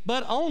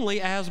 but only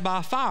as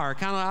by fire.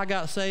 Kind of, I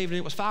got saved and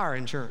it was fire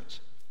insurance.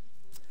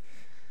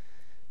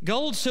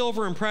 Gold,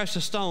 silver, and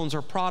precious stones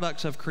are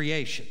products of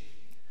creation.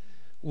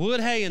 Wood,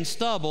 hay, and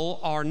stubble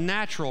are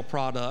natural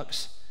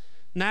products,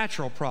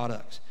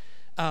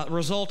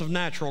 result of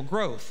natural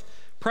growth.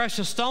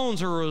 Precious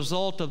stones are a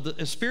result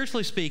of,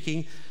 spiritually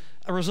speaking,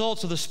 a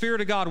result of the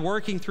Spirit of God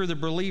working through the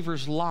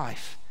believer's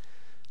life,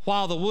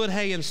 while the wood,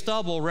 hay, and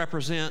stubble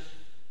represent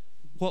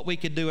what we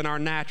could do in our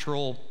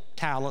natural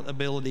talent,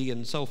 ability,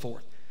 and so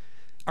forth,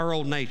 our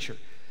old nature.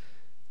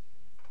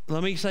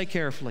 let me say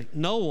carefully,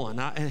 no one,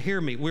 and hear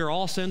me, we're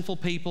all sinful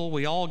people.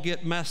 We all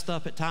get messed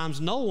up at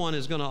times. No one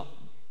is going to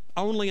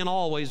only and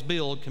always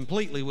build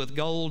completely with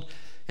gold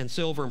and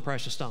silver and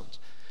precious stones.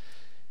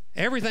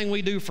 Everything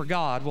we do for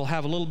God will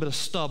have a little bit of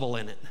stubble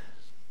in it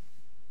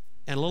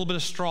and a little bit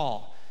of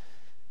straw.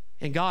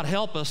 And God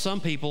help us, some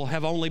people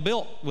have only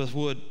built with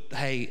wood,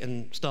 hay,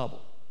 and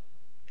stubble.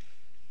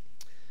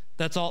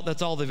 That's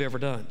all they've ever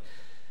done.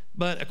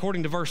 But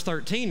according to verse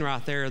 13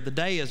 right there, the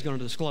day is going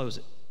to disclose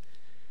it.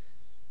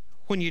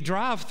 When you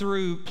drive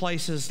through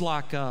places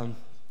like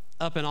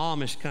up in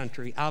Amish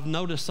country, I've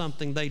noticed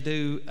something they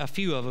do, a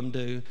few of them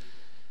do,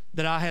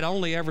 that I had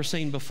only ever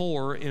seen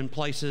before in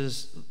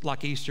places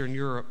like Eastern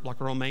Europe, like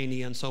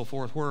Romania and so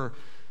forth, where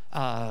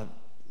the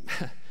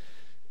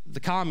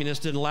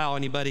communists didn't allow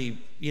anybody,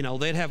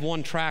 they'd have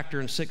one tractor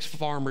and 6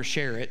 farmers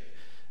share it,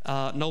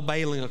 no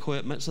baling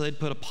equipment, so they'd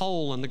put a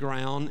pole in the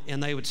ground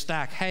and they would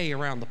stack hay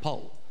around the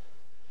pole.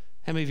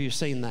 How many of you have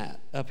seen that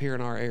up here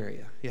in our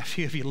area? Yeah, a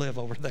few of you live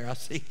over there, I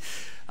see.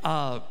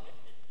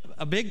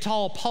 A big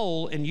tall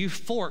pole, and you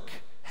fork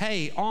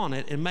hay on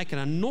it and make an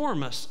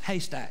enormous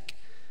haystack.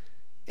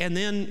 And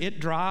then it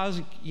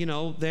dries,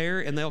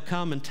 there, and they'll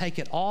come and take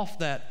it off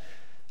that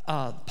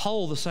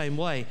pole the same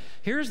way.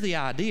 Here's the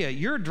idea.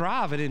 You're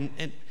driving,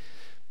 and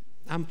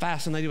I'm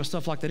fascinated with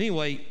stuff like that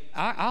anyway.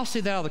 I'll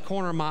see that out of the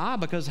corner of my eye,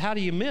 because how do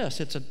you miss?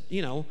 It's a,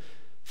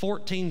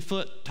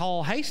 14-foot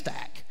tall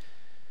haystack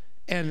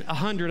and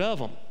 100 of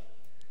them.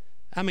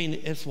 I mean,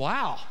 it's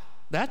wow.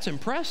 That's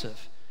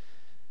impressive.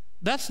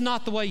 That's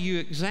not the way you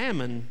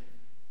examine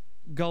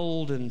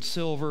gold and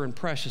silver and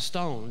precious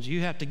stones.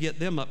 You have to get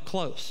them up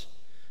close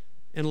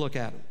and look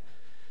at them.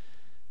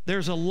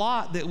 There's a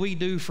lot that we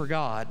do for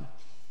God.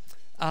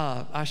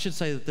 I should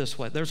say it this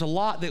way. There's a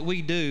lot that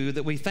we do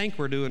that we think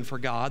we're doing for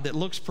God that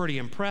looks pretty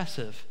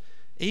impressive,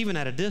 even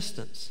at a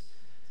distance.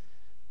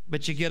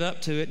 But you get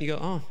up to it and you go,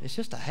 oh, it's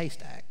just a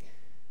haystack.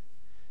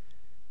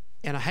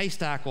 And a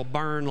haystack will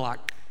burn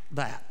like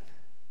that.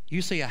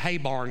 You see a hay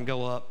barn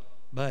go up,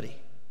 buddy,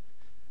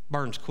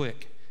 burns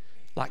quick,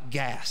 like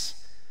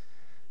gas.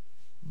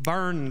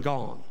 Burn and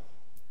gone.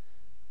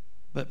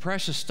 But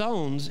precious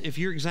stones, if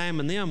you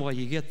examine them, well,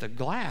 you get the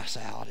glass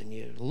out and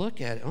you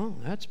look at it. Oh,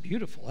 that's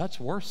beautiful.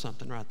 That's worth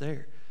something right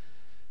there.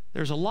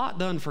 There's a lot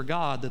done for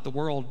God that the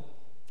world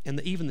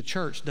and even the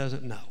church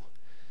doesn't know.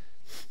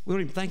 We don't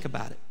even think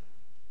about it.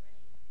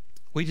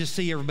 We just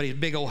see everybody's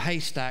big old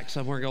haystack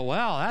somewhere and go,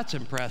 wow, that's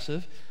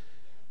impressive.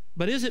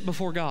 But is it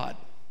before God?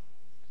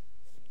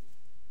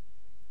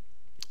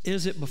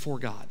 Is it before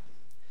God?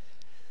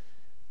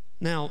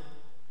 Now,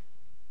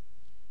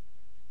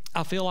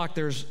 I feel like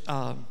there's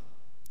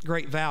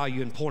great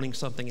value in pointing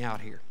something out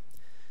here.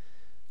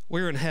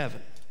 We're in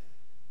heaven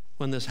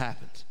when this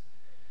happens.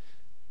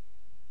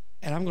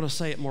 And I'm going to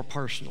say it more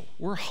personal.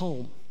 We're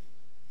home.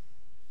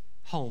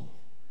 Home.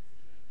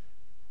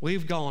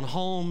 We've gone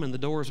home and the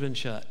door's been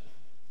shut.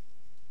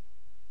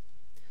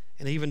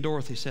 And even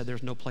Dorothy said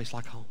there's no place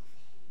like home.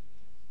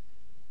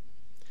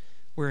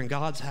 We're in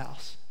God's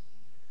house.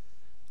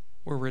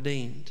 We're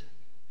redeemed.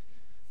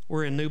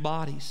 We're in new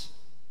bodies.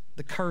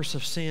 The curse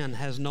of sin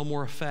has no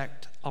more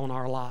effect on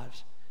our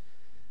lives.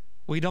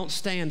 We don't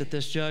stand at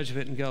this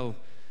judgment and go,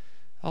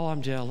 oh,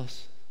 I'm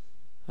jealous.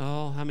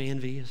 Oh, I'm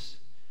envious.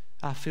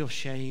 I feel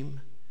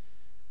shame.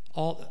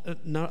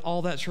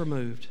 All that's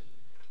removed.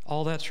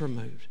 All that's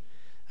removed.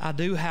 I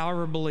do,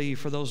 however, believe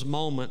for those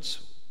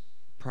moments,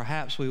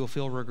 perhaps we will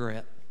feel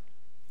regret.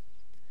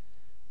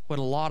 When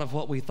a lot of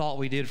what we thought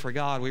we did for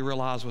God, we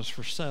realized was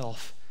for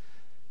self,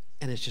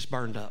 and it's just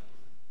burned up.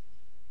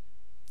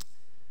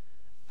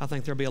 I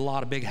think there'll be a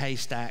lot of big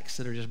haystacks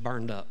that are just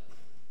burned up.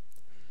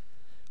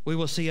 We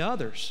will see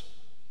others.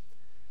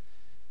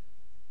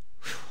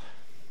 Whew.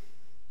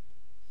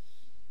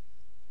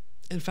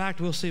 In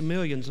fact, we'll see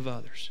millions of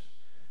others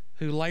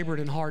who labored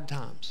in hard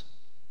times,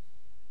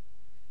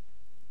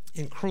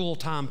 in cruel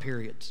time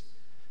periods,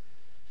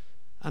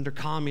 under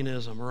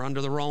communism or under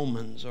the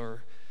Romans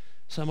or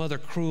some other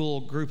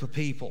cruel group of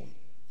people,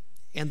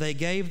 and they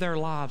gave their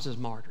lives as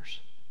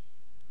martyrs.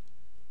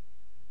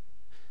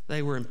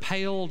 They were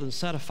impaled and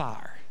set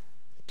afire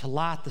to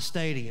light the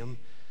stadium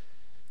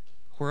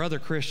where other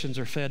Christians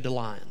are fed to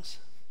lions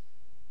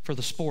for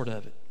the sport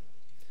of it.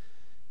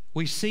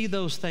 We see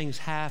those things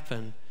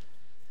happen,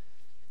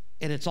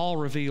 and it's all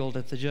revealed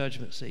at the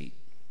judgment seat.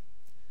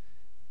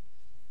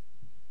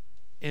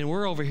 And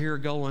we're over here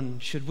going,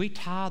 should we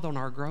tithe on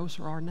our gross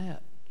or our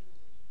net?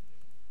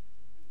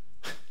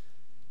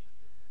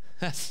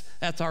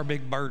 That's our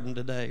big burden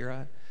today,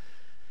 right?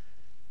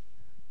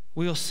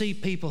 We'll see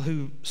people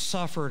who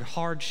suffered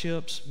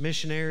hardships,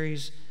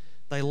 missionaries.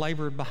 They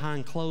labored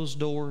behind closed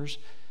doors.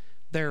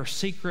 Their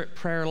secret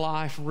prayer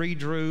life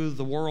redrew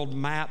the world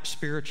map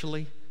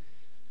spiritually.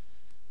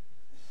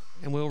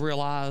 And we'll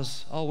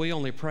realize, oh, we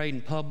only prayed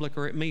in public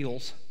or at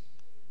meals.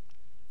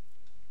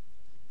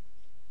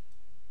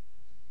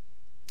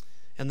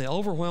 And the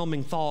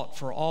overwhelming thought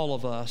for all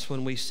of us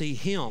when we see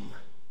Him,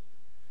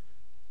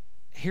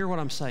 hear what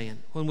I'm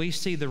saying, when we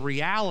see the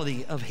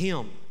reality of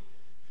Him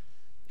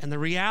and the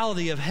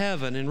reality of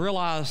heaven and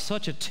realize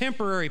such a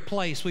temporary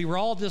place. We were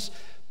all just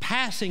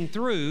passing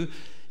through,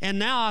 and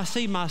now I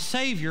see my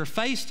Savior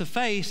face to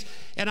face,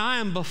 and I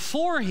am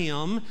before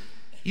him.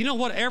 You know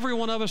what every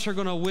one of us are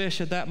going to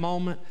wish at that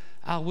moment?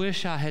 I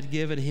wish I had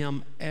given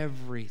him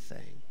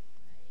everything.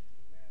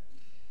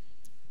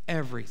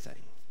 Everything.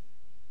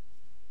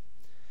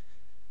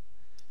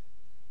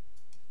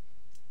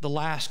 The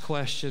last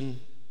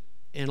question,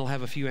 and it'll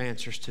have a few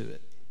answers to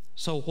it.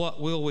 So what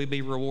will we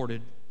be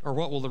rewarded, or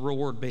what will the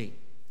reward be?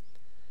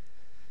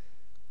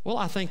 Well,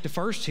 I think to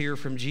first hear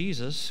from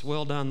Jesus,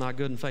 well done, thy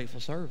good and faithful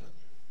servant.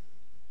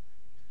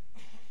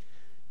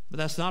 But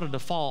that's not a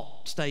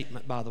default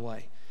statement, by the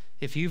way.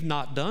 If you've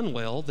not done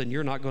well, then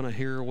you're not going to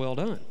hear well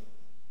done.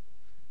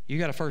 You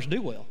got to first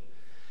do well.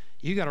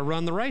 You got to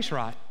run the race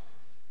right.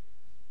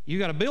 You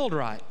got to build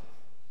right.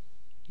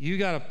 You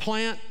got to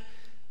plant,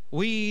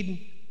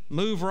 weed,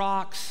 move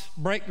rocks,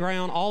 break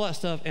ground, all that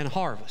stuff, and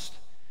harvest.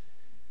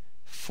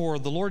 For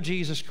the Lord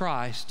Jesus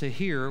Christ to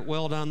hear,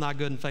 well done, thy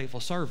good and faithful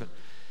servant.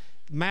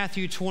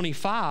 Matthew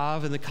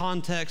 25, in the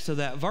context of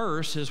that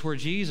verse, is where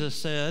Jesus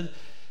said,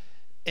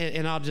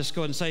 and I'll just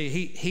go ahead and say,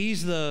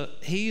 he's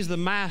the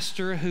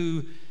master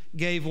who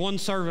gave one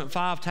servant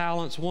 5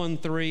 talents, 1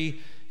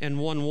 3, and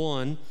 1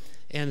 1,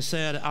 and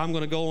said, I'm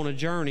going to go on a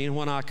journey, and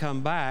when I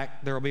come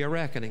back, there will be a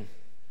reckoning.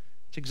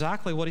 It's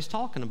exactly what he's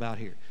talking about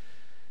here.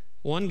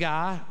 One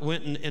guy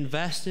went and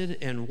invested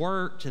and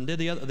worked and did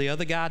the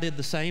other guy did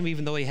the same,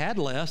 even though he had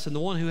less, and the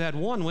one who had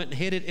 1 went and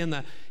hid it in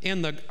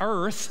the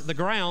earth, the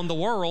ground, the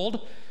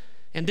world,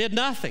 and did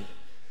nothing.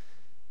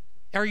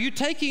 Are you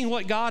taking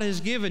what God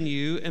has given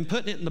you and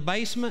putting it in the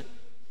basement,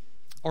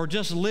 or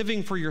just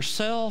living for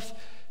yourself?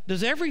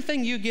 Does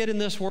everything you get in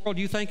this world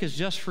you think is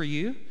just for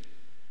you?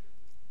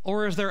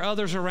 Or is there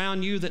others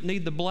around you that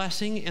need the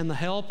blessing and the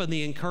help and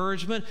the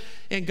encouragement?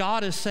 And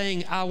God is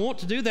saying, I want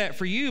to do that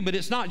for you, but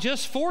it's not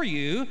just for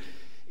you,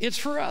 it's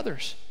for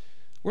others.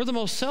 We're the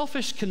most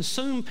selfish,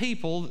 consumed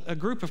people, a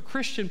group of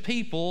Christian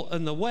people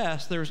in the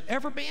West there's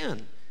ever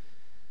been.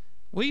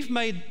 We've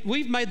made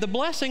the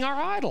blessing our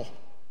idol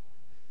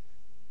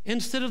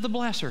instead of the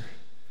blesser.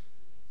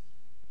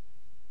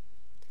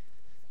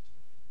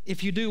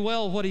 If you do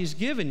well what he's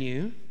given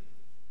you,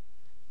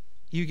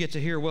 you get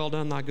to hear, well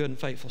done, thy good and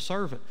faithful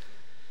servant.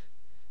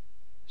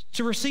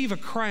 To receive a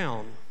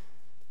crown.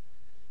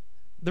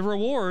 The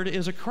reward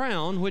is a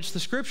crown, which the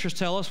scriptures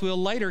tell us we'll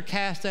later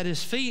cast at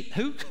his feet.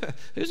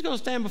 Who's going to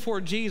stand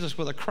before Jesus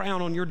with a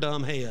crown on your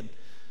dumb head?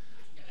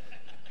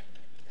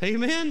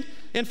 Amen?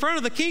 In front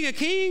of the King of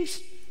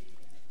Kings?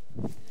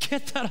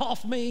 Get that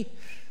off me,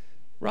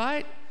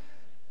 right?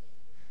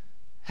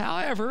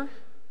 However,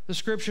 the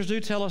scriptures do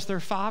tell us there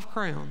are 5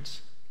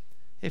 crowns.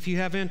 If you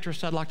have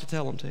interest, I'd like to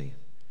tell them to you.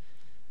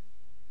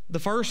 The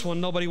first one,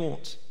 nobody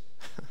wants.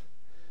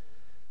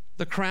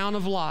 The crown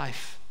of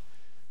life,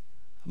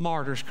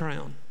 martyr's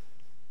crown.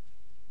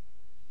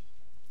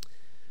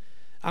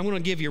 I'm going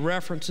to give you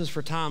references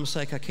for time's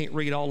sake. I can't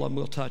read all of them.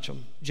 We'll touch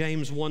them.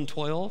 James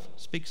 1:12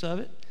 speaks of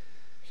it.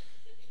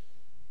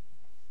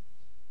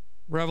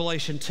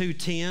 Revelation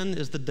 2:10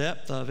 is the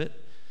depth of it.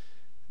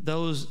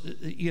 Those,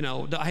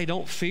 hey,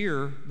 don't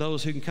fear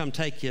those who can come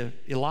take your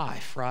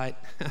life, right?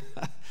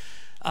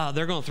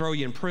 They're going to throw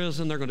you in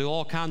prison. They're going to do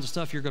all kinds of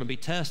stuff. You're going to be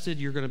tested.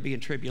 You're going to be in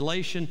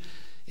tribulation.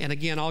 And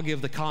again, I'll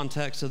give the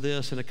context of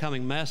this in a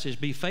coming message.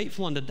 Be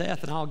faithful unto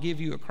death, and I'll give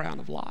you a crown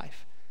of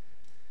life.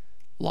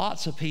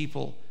 Lots of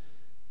people,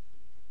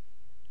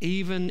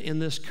 even in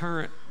this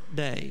current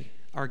day,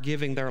 are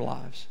giving their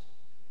lives.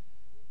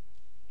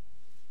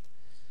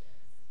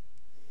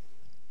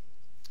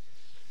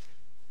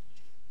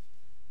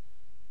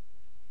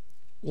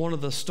 One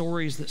of the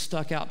stories that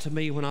stuck out to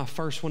me when I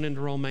first went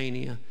into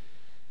Romania,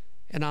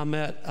 and I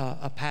met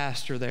a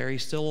pastor there.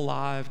 He's still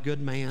alive, good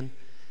man.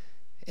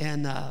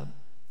 And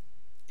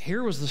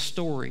here was the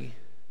story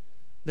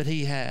that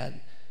he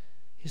had.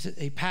 He said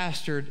he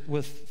pastored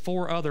with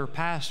 4 other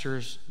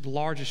pastors. The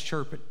largest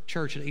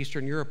church in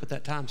Eastern Europe at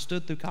that time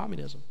stood through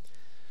communism.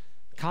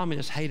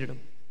 Communists hated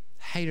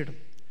him.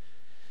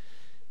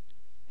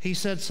 He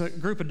said a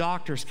group of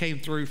doctors came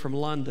through from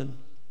London.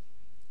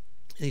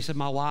 And he said,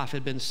 my wife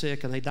had been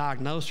sick, and they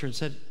diagnosed her and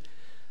said,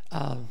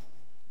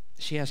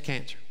 she has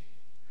cancer.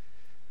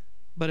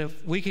 But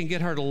if we can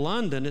get her to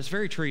London, it's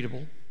very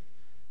treatable,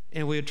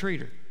 and we'd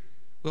treat her.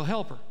 We'll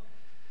help her.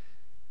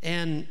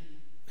 And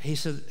he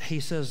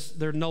says,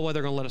 there's no way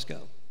they're going to let us go.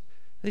 And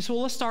he said,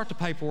 well, let's start the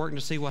paperwork and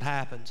to see what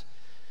happens.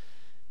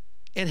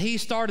 And he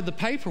started the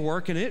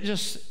paperwork, and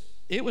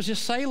it was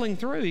just sailing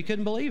through. He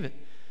couldn't believe it.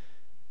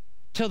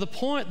 To the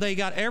point they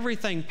got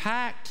everything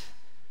packed,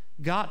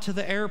 got to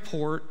the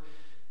airport,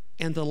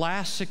 and the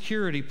last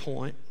security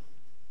point,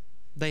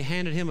 they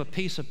handed him a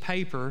piece of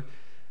paper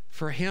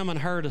for him and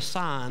her to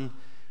sign,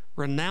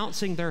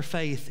 renouncing their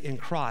faith in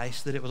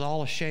Christ, that it was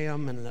all a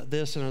sham and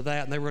this and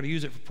that, and they were going to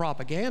use it for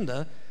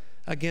propaganda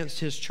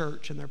against his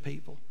church and their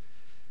people.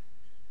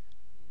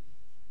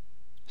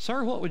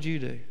 Sir, what would you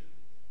do?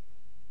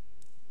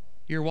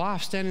 Your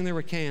wife standing there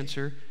with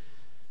cancer,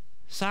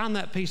 sign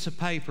that piece of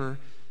paper,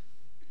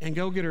 and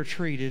go get her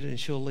treated and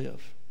she'll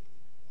live.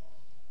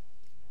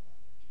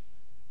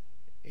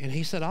 And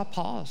he said, I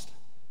paused.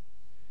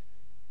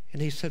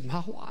 And he said,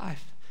 my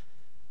wife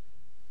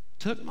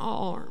took my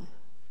arm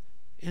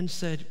and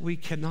said, we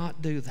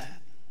cannot do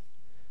that.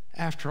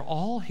 After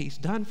all he's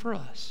done for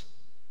us,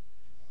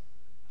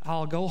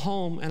 I'll go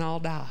home and I'll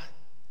die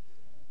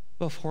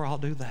before I'll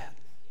do that.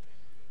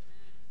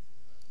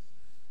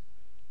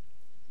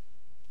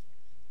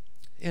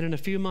 And in a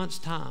few months'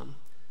 time,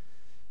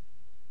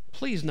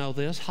 please know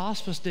this,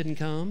 hospice didn't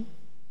come.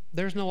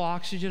 There's no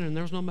oxygen and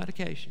there's no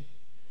medication.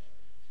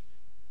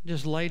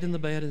 Just laid in the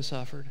bed and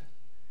suffered.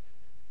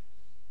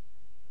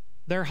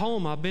 Their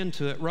home, I've been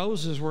to it,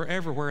 roses were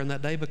everywhere in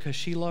that day because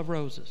she loved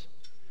roses.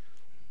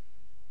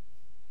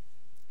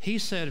 He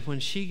said when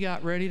she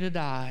got ready to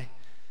die,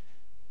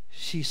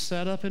 she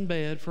sat up in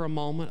bed for a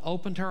moment,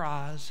 opened her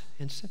eyes,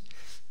 and said,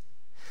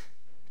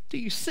 do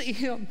you see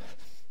him?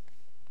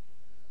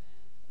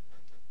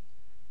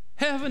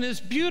 Heaven is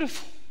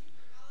beautiful.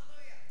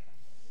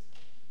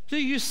 Do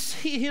you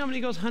see him? And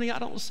he goes, honey, I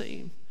don't see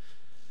him.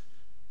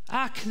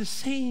 I can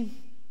see him.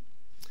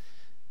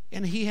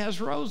 And he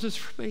has roses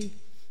for me.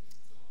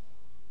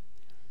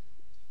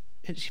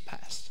 And she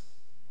passed.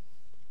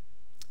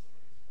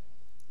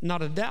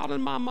 Not a doubt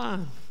in my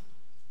mind.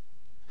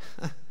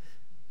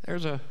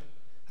 There's a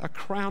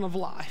crown of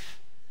life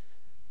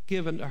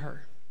given to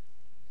her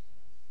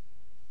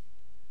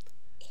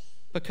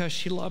because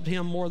she loved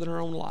him more than her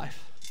own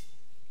life.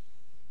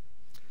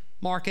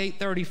 Mark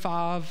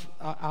 8:35,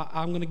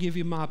 I'm going to give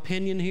you my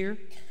opinion here.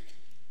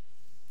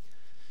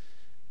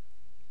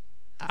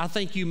 I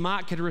think you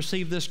might could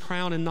receive this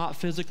crown and not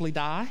physically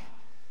die.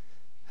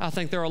 I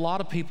think there are a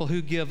lot of people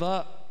who give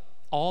up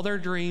all their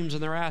dreams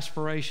and their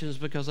aspirations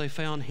because they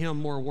found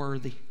him more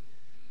worthy.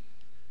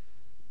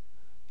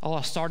 Oh,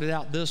 I started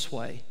out this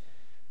way.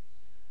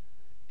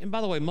 And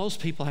by the way, most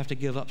people have to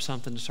give up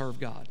something to serve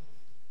God.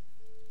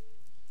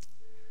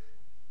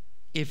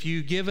 If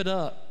you give it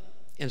up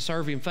and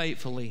serve him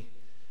faithfully,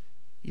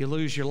 you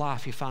lose your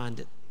life, you find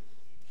it.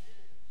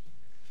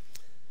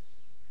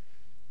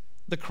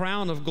 The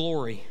crown of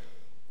glory,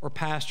 or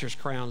pastor's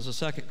crown, is the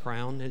second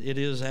crown. It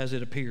is as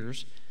it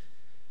appears.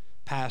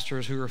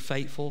 Pastors who are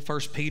faithful. 1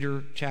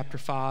 Peter chapter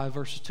 5,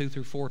 verses 2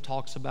 through 4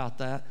 talks about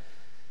that.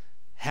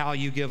 How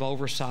you give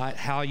oversight,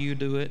 how you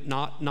do it,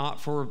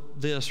 not for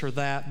this or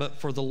that,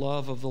 but for the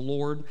love of the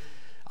Lord.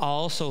 I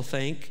also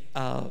think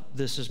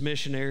this is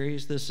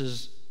missionaries, this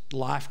is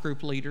life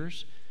group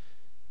leaders.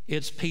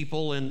 It's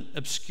people in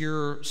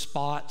obscure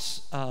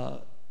spots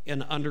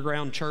in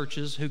underground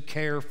churches who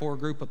care for a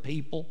group of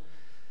people.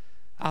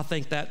 I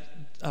think that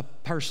a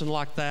person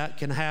like that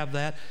can have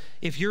that.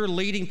 If you're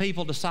leading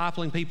people,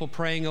 discipling people,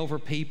 praying over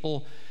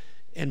people,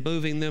 and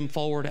moving them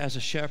forward as a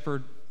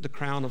shepherd, the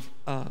crown of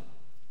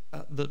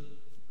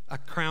a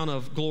crown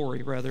of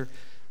glory, rather,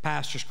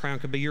 pastor's crown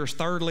could be yours.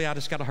 Thirdly, I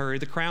just got to hurry.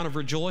 The crown of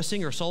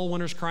rejoicing, or soul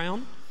winner's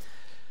crown.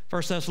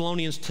 1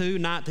 Thessalonians 2,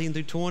 19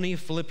 through 20,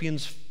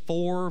 Philippians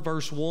 4,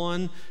 verse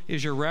 1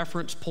 is your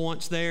reference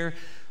points there.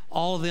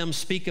 All of them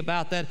speak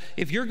about that.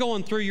 If you're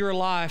going through your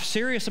life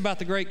serious about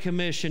the Great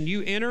Commission,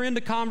 you enter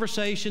into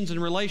conversations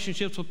and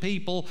relationships with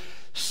people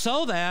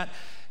so that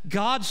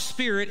God's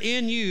Spirit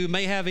in you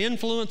may have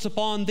influence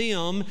upon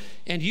them,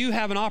 and you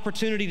have an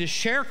opportunity to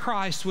share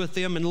Christ with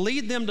them and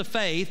lead them to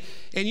faith,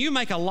 and you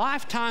make a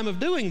lifetime of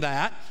doing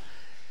that,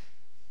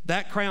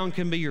 that crown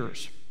can be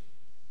yours.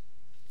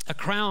 A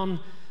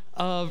crown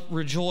of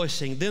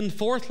rejoicing. Then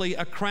fourthly,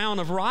 a crown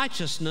of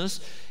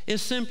righteousness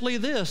is simply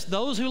this: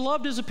 those who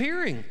loved his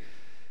appearing.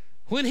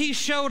 When he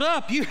showed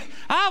up,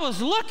 I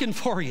was looking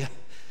for you.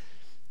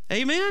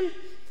 Amen?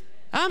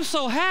 I'm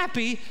so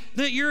happy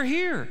that you're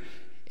here.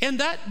 And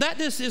that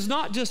this is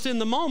not just in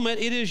the moment,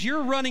 it is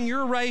you're running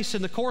your race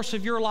in the course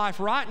of your life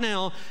right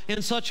now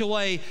in such a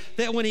way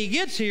that when he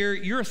gets here,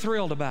 you're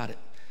thrilled about it.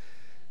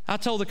 I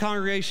told the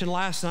congregation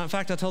last night, in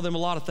fact, I told them a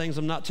lot of things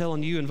I'm not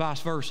telling you and vice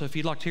versa. If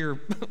you'd like to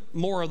hear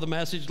more of the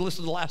message,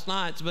 listen to last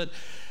night's. But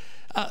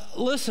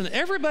listen,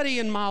 everybody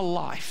in my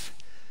life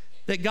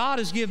that God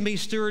has given me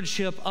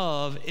stewardship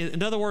of,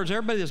 in other words,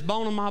 everybody that's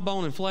bone of my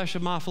bone and flesh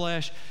of my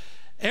flesh,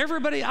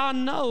 everybody I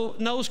know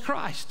knows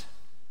Christ.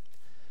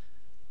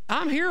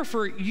 I'm here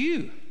for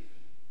you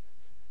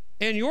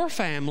and your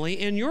family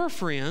and your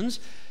friends.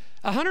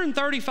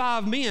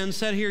 135 men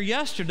sat here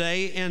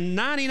yesterday, and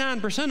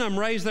 99% of them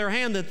raised their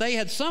hand that they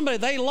had somebody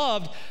they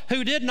loved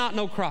who did not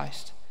know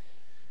Christ.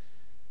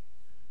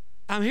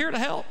 I'm here to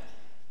help.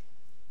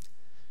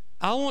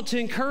 I want to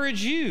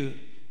encourage you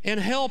and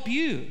help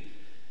you.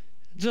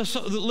 Just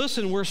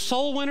listen, we're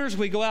soul winners.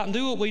 We go out and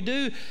do what we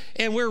do,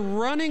 and we're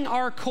running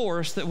our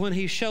course that when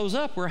he shows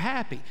up, we're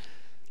happy.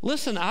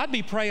 Listen, I'd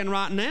be praying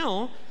right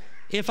now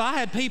if I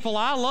had people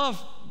I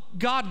love,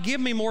 God,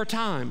 give me more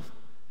time.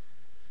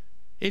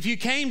 If you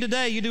came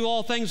today, you do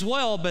all things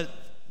well, but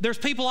there's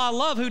people I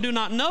love who do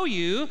not know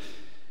you.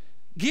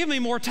 Give me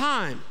more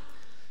time.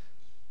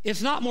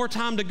 It's not more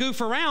time to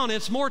goof around.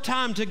 It's more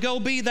time to go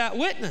be that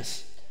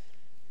witness.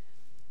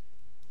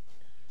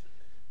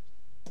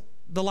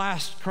 the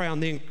last crown,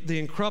 the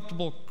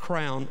incorruptible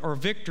crown or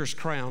victor's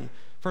crown.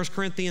 1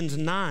 Corinthians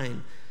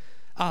 9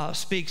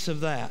 speaks of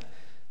that.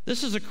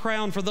 This is a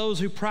crown for those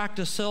who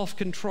practice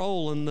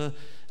self-control and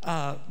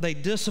they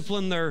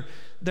discipline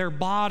their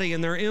body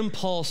and their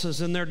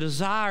impulses and their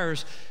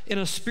desires in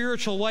a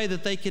spiritual way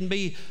that they can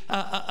be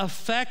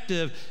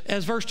effective,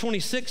 as verse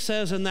 26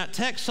 says in that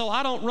text, so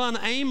I don't run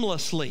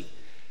aimlessly.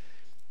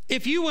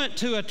 If you went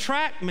to a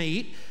track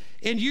meet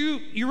and you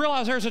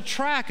realize there's a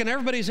track and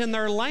everybody's in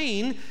their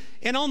lane,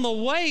 and on the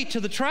way to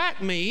the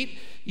track meet,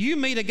 you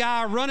meet a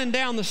guy running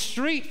down the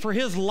street for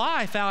his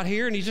life out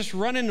here, and he's just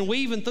running and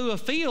weaving through a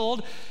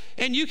field,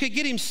 and you could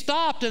get him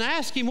stopped and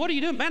ask him, what are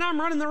you doing? Man, I'm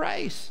running the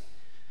race.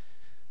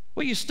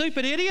 Well, you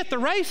stupid idiot, the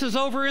race is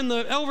over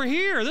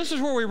here. This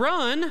is where we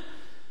run.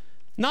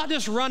 Not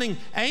just running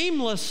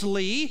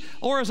aimlessly,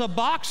 or as a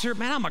boxer.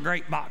 Man, I'm a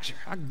great boxer.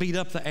 I can beat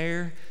up the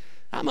air.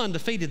 I'm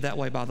undefeated that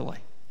way, by the way.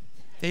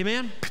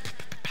 Amen?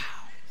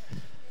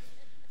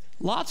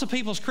 Lots of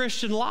people's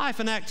Christian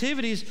life and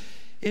activities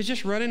is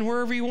just running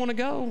wherever you want to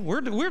go. We're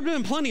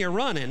doing plenty of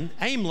running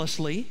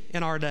aimlessly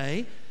in our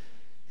day.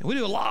 And we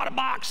do a lot of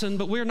boxing,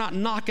 but we're not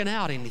knocking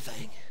out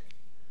anything.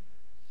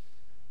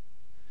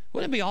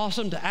 Wouldn't it be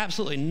awesome to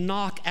absolutely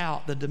knock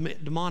out the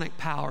demonic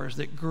powers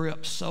that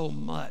grip so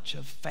much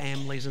of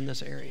families in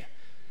this area?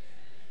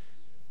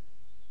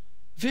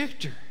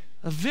 Victor,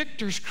 a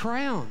victor's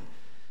crown.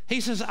 He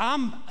says,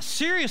 I'm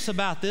serious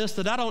about this,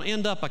 that I don't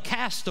end up a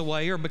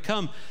castaway or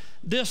become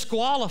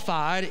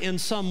disqualified in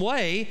some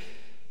way,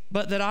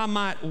 but that I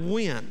might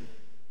win.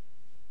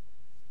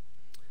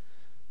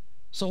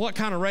 So what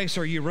kind of race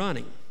are you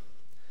running?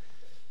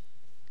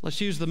 Let's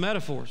use the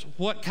metaphors.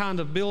 What kind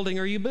of building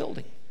are you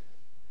building?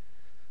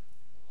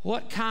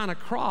 What kind of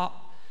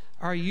crop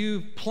are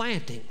you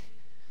planting?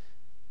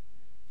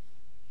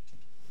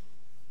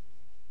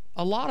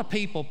 A lot of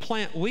people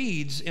plant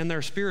weeds in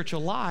their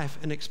spiritual life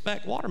and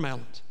expect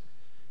watermelons.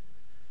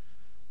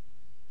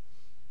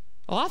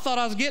 Well, I thought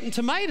I was getting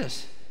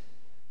tomatoes.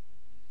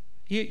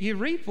 You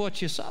reap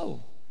what you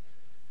sow.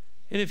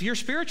 And if your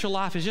spiritual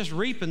life is just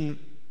reaping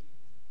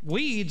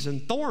weeds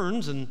and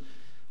thorns, and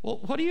well,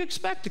 what do you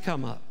expect to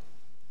come up?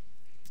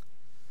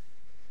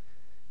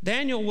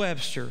 Daniel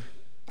Webster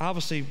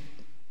obviously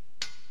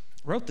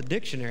wrote the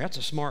dictionary. That's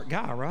a smart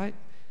guy, right?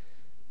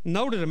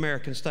 Noted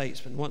American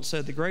statesman once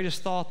said, the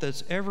greatest thought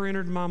that's ever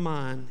entered my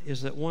mind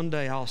is that one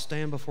day I'll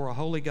stand before a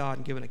holy God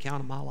and give an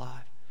account of my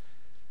life.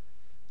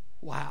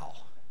 Wow.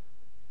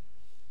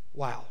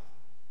 Wow.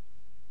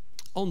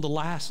 On the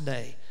last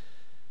day,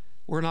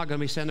 we're not going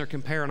to be standing there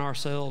comparing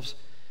ourselves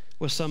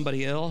with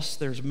somebody else.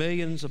 There's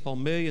millions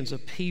upon millions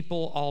of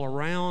people all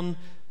around,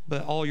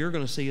 but all you're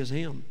going to see is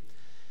him.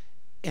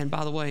 And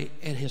by the way,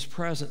 and his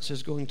presence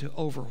is going to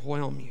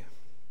overwhelm you.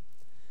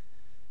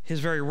 His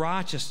very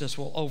righteousness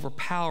will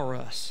overpower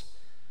us.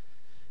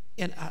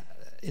 And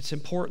it's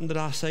important that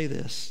I say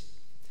this,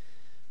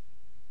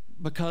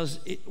 because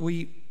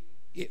we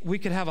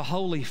could have a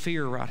holy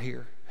fear right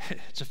here.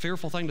 It's a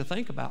fearful thing to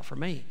think about for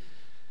me.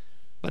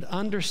 But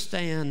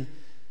understand,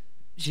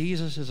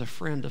 Jesus is a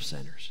friend of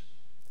sinners.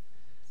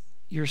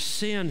 Your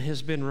sin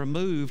has been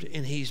removed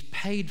and he's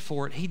paid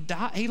for it. He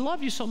died. He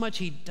loved you so much,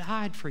 he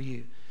died for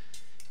you.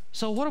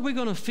 So what are we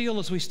going to feel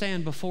as we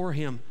stand before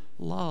him?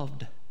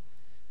 Loved,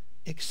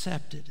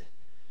 accepted,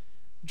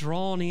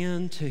 drawn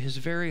into his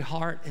very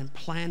heart and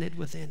planted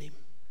within him.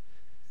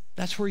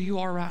 That's where you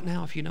are right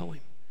now if you know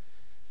him.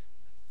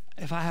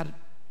 If I had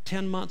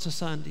 10 months of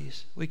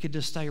Sundays, we could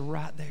just stay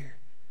right there.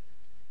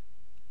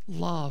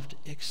 Loved,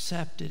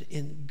 accepted,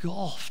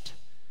 engulfed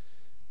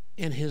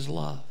in his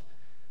love.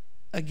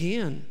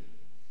 Again,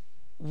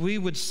 we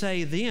would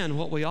say then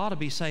what we ought to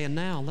be saying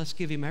now, let's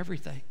give him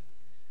everything.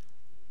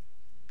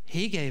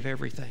 He gave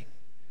everything.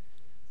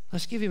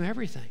 Let's give him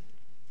everything.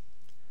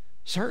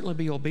 Certainly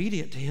be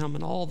obedient to him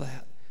and all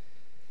that.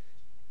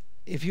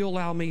 If you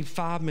allow me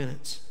 5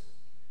 minutes,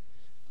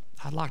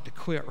 I'd like to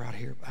quit right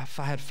here. If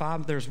I had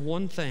 5, there's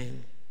one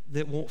thing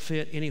that won't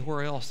fit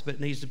anywhere else, but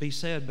needs to be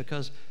said,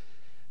 because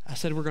I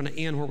said we're going to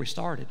end where we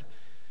started.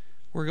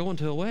 We're going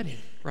to a wedding,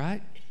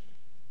 right?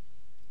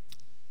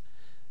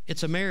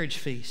 It's a marriage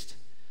feast.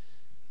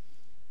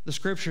 The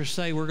scriptures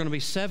say we're going to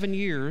be 7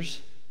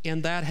 years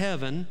in that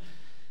heaven.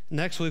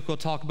 Next week we'll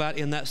talk about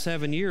in that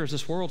 7 years,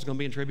 this world's going to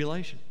be in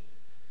tribulation.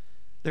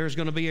 There's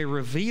going to be a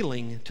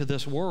revealing to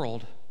this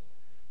world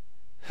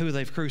who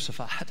they've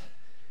crucified.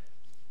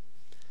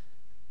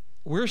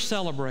 We're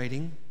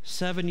celebrating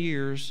 7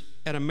 years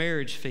at a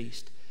marriage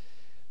feast.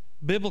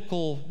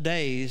 Biblical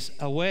days,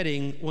 a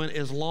wedding went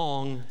as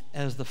long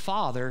as the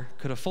father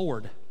could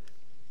afford.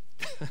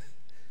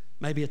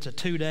 Maybe it's a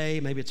 2-day,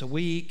 maybe it's a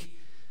week.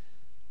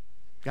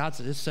 God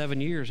said, it's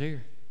 7 years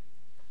here.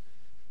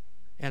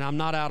 And I'm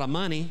not out of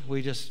money.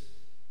 We just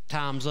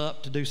time's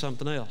up to do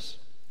something else.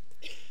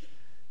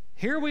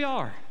 Here we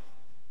are.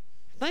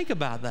 Think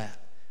about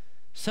that.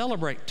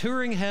 Celebrate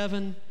touring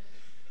heaven.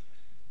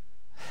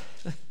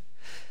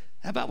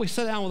 How about we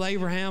sit down with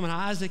Abraham and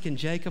Isaac and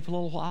Jacob a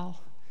little while?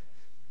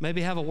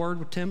 Maybe have a word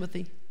with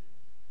Timothy,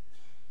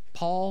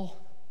 Paul.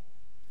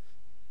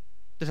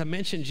 Did I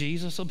mention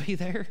Jesus will be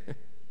there?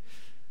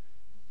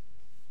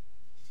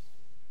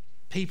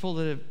 People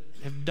that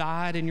have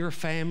died in your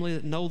family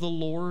that know the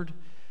Lord.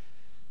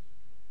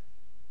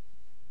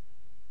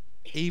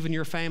 Even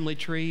your family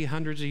tree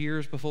hundreds of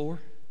years before.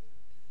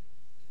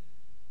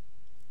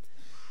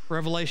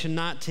 Revelation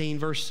 19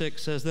 verse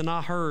 6 says, "Then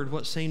I heard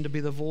what seemed to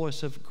be the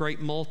voice of a great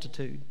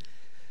multitude."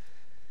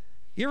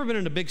 You ever been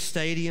in a big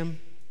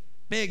stadium,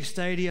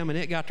 and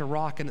it got to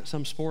rocking at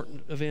some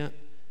sporting event?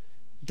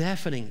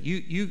 Deafening.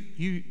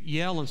 You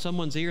yell in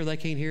someone's ear, they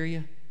can't hear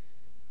you.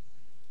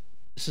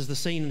 This is the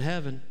scene in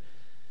heaven.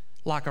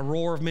 Like a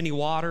roar of many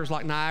waters,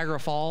 like Niagara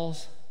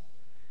Falls.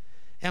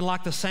 And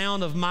like the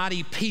sound of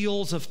mighty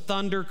peals of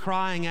thunder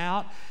crying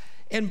out.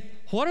 And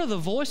what are the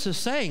voices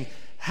saying?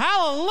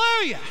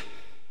 Hallelujah!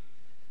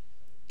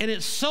 And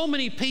it's so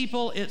many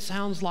people, it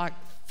sounds like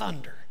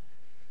thunder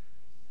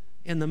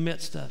in the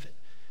midst of it.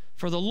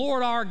 For the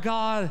Lord our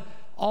God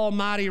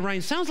Almighty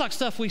reigns. Sounds like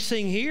stuff we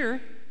sing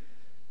here.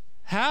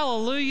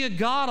 Hallelujah,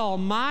 God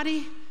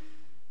Almighty.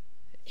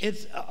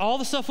 It's all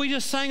the stuff we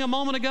just sang a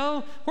moment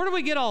ago. Where do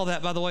we get all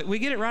that, by the way? We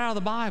get it right out of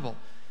the Bible.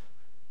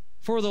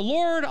 For the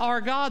Lord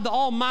our God, the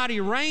Almighty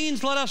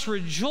reigns. Let us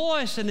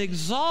rejoice and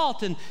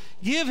exalt and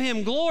give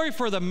him glory,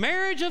 for the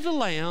marriage of the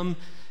Lamb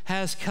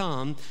has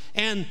come,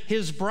 and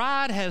his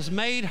bride has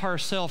made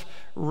herself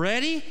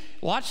ready.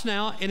 Watch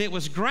now. And it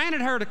was granted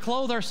her to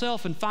clothe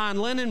herself in fine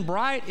linen,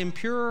 bright and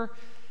pure.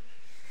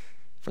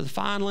 For the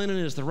fine linen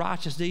is the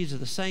righteous deeds of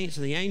the saints.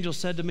 And the angel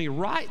said to me,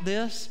 write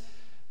this.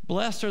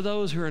 Blessed are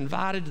those who are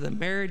invited to the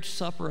marriage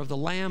supper of the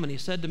Lamb. And he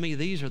said to me,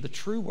 these are the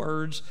true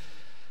words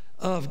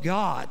of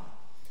God.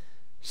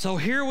 So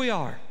here we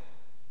are.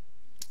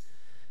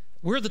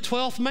 We're the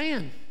 12th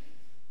man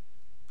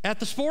at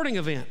the sporting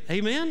event.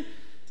 Amen?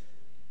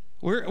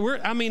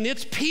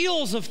 It's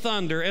peals of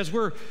thunder as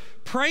we're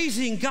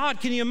praising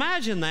God. Can you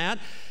imagine that?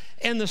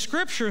 And the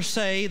scriptures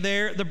say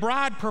there, the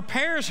bride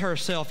prepares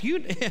herself.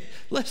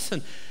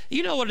 Listen,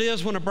 you know what it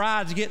is when a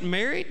bride's getting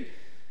married?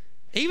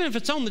 Even if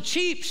it's on the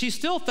cheap, she's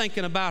still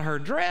thinking about her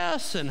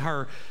dress and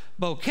her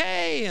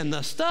bouquet and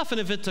the stuff. And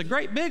if it's a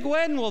great big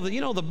wedding, well,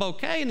 the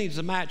bouquet needs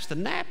to match the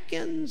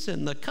napkins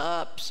and the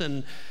cups,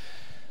 and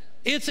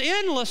it's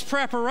endless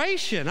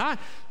preparation. My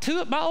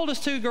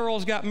oldest two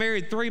girls got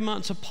married 3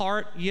 months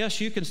apart. Yes,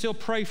 you can still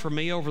pray for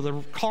me over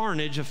the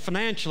carnage of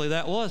financially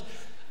that was.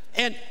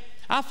 And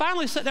I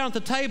finally sat down at the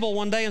table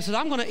one day and said,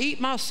 I'm going to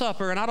eat my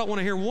supper, and I don't want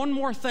to hear one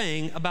more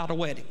thing about a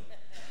wedding.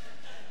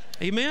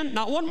 Amen?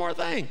 Not one more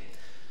thing.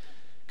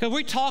 Because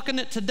we're talking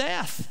it to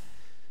death.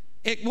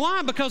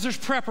 Why? Because there's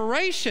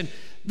preparation.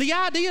 The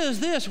idea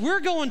is this: we're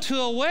going to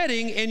a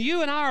wedding, and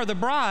you and I are the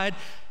bride.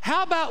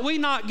 How about we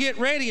not get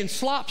ready and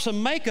slop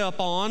some makeup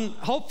on,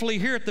 hopefully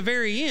here at the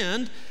very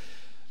end?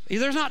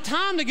 There's not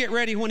time to get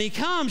ready when he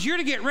comes. You're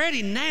to get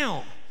ready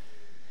now.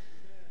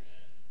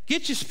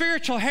 Get your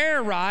spiritual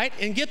hair right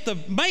and get the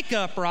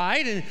makeup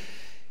right and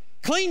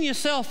clean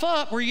yourself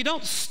up where you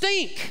don't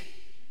stink.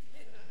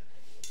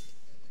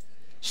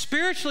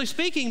 Spiritually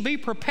speaking, be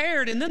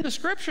prepared. And then the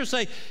scriptures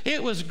say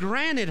it was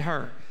granted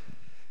her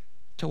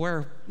to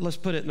wear, let's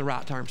put it in the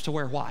right terms, to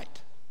wear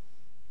white.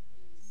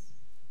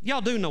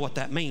 Y'all do know what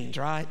that means,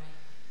 right?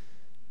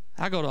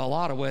 I go to a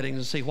lot of weddings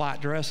and see white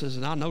dresses,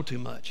 and I know too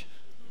much.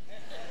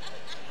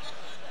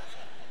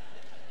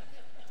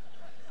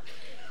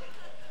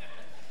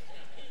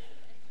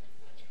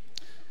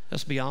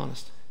 Let's be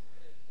honest.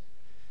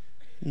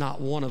 Not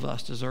one of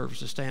us deserves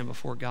to stand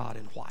before God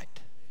in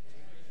white.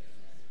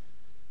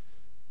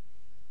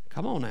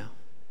 Come on now.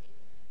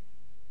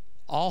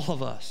 All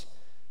of us.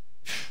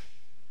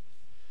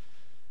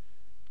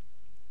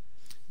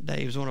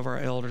 Dave's one of our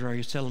elders. He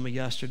was telling me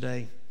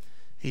yesterday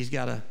he's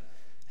got to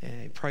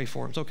pray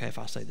for him. It's okay if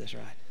I say this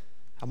right.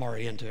 I'm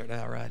already into it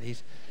now, right?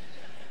 He's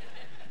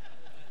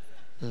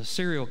a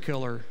serial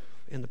killer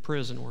in the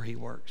prison where he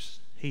works.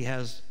 He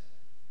has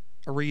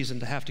a reason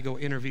to have to go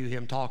interview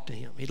him, talk to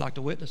him. He'd like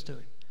to witness to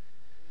him.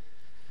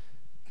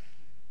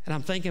 And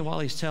I'm thinking while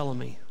he's telling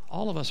me,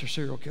 all of us are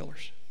serial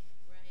killers.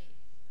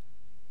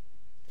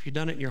 If you've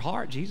done it in your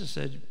heart, Jesus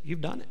said,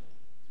 you've done it.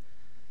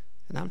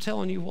 And I'm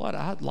telling you what,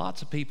 I had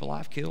lots of people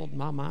I've killed in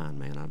my mind,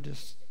 man. I'm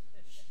just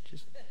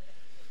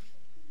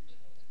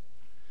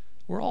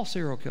we're all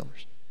serial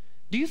killers.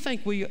 Do you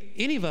think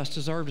any of us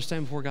deserve to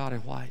stand before God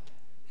in white?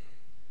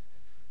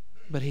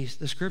 But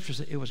the scripture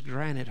says it was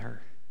granted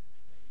her.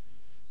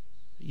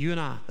 You and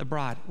I, the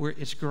bride,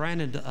 it's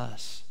granted to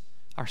us.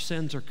 Our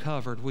sins are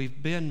covered.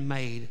 We've been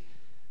made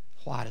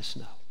white as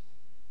snow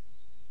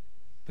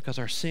because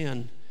our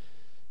sin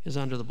is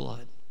under the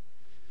blood.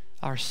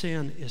 Our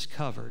sin is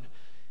covered,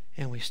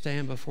 and we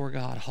stand before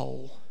God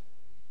whole,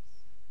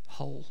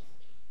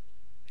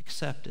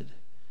 accepted.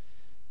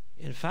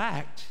 In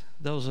fact,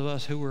 those of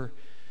us who were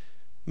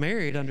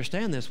married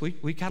understand this. We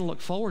kind of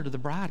look forward to the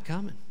bride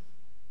coming,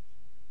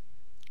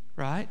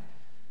 right?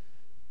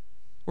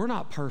 We're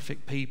not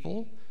perfect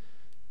people.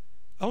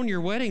 On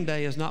your wedding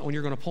day is not when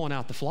you're going to point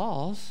out the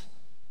flaws.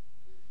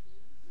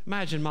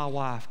 Imagine my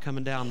wife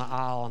coming down the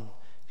aisle and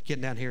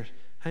getting down here.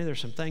 Hey,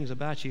 there's some things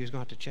about you who's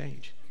going to have to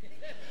change.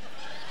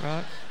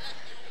 Right?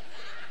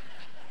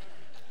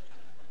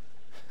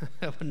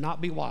 That would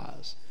not be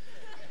wise.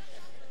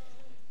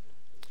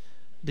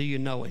 Do you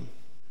know him?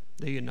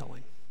 Do you know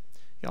him?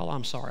 Y'all,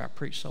 I'm sorry I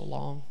preached so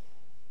long.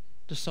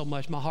 Just so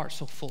much. My heart's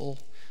so full.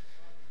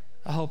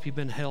 I hope you've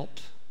been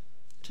helped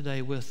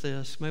today with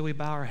this. May we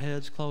bow our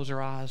heads, close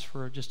our eyes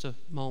for just a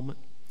moment.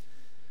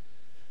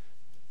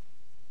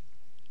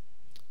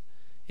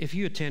 If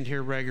you attend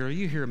here regularly,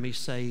 you hear me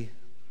say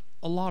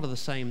a lot of the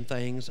same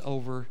things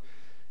over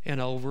and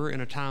over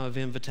in a time of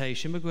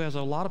invitation, because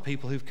a lot of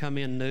people who've come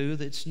in new,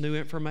 that's new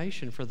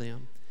information for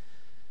them.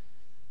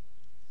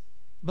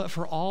 But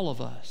for all of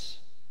us,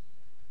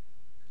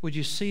 would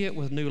you see it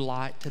with new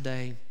light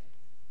today?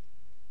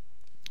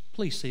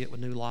 Please see it with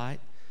new light.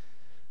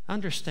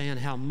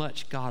 Understand how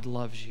much God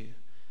loves you.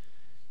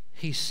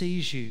 He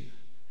sees you.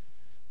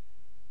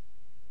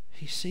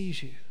 He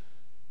sees you.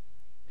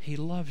 He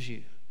loves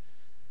you.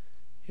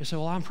 You say,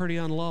 well, I'm pretty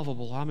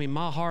unlovable. I mean,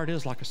 my heart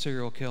is like a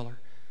serial killer.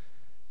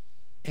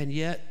 And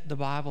yet, the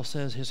Bible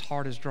says his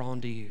heart is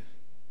drawn to you.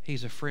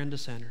 He's a friend to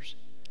sinners.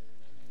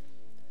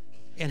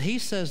 And he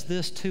says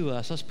this to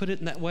us. Let's put it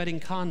in that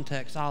wedding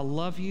context. I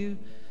love you.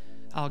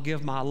 I'll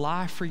give my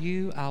life for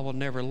you. I will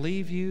never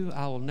leave you.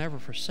 I will never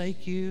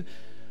forsake you.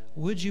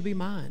 Would you be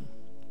mine?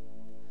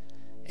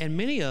 And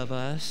many of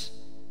us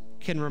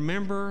can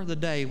remember the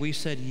day we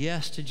said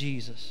yes to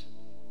Jesus.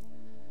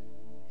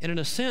 And in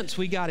a sense,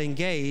 we got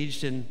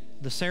engaged and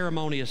the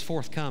ceremony is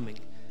forthcoming.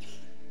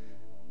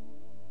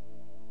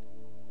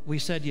 We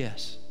said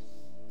yes.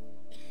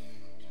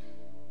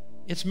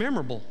 It's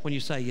memorable when you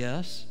say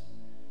yes.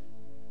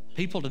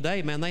 People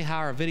today, man, they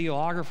hire a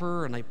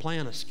videographer and they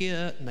plan a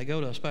skit and they go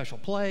to a special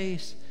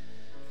place.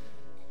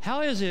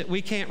 How is it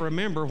we can't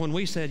remember when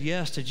we said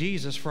yes to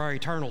Jesus for our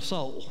eternal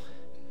soul?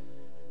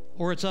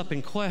 Or it's up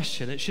in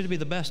question. It should be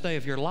the best day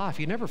of your life.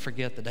 You never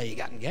forget the day you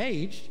got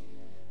engaged.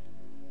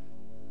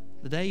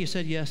 The day you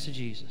said yes to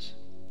Jesus.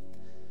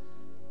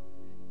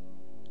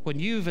 When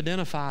you've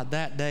identified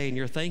that day and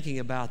you're thinking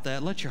about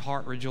that, let your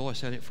heart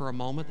rejoice in it for a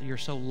moment that you're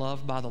so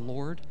loved by the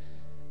Lord.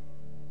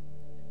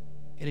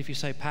 And if you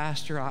say,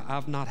 Pastor,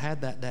 I've not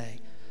had that day.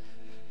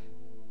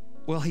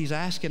 Well, he's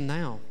asking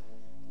now.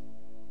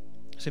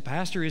 You say,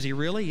 Pastor, is he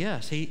really?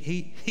 Yes,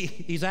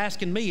 he's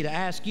asking me to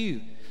ask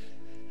you.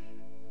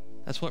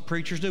 That's what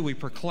preachers do. We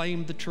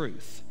proclaim the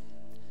truth.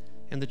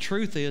 And the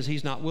truth is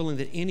he's not willing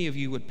that any of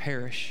you would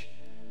perish,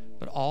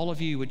 but all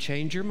of you would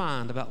change your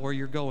mind about where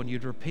you're going.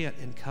 You'd repent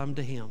and come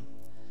to him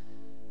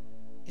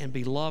and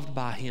be loved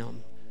by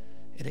him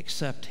and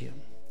accept him.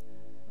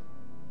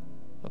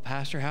 But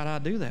Pastor, how do I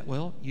do that?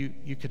 Well,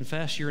 you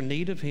confess your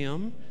need of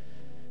him.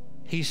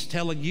 He's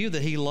telling you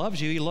that he loves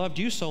you. He loved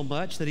you so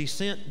much that he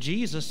sent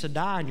Jesus to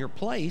die in your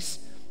place.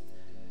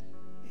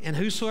 And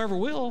whosoever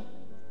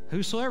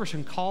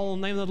can call on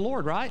the name of the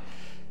Lord, right?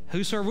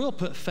 Whosoever will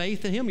put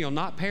faith in him, you'll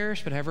not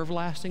perish but have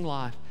everlasting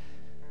life.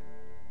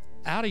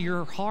 Out of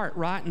your heart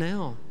right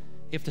now,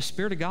 if the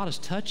Spirit of God is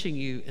touching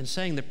you and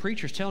saying the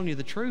preacher's telling you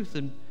the truth,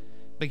 then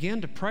begin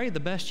to pray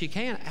the best you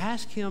can.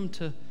 Ask him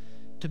to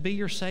be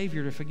your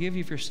Savior, to forgive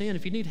you of your sin.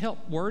 If you need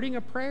help wording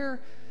a prayer,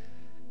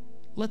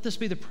 let this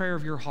be the prayer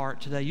of your heart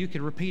today. You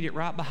can repeat it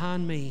right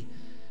behind me,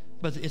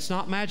 but it's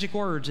not magic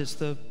words. It's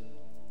the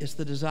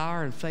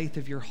desire and faith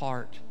of your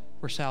heart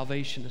where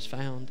salvation is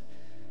found.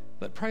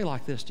 But pray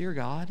like this: Dear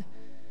God,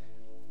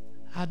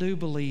 I do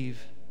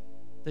believe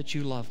that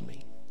you love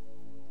me.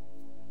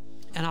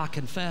 And I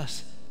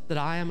confess that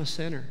I am a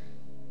sinner.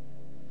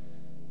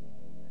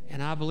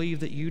 And I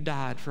believe that you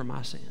died for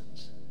my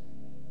sins.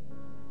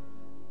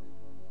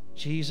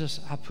 Jesus,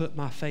 I put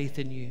my faith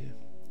in you.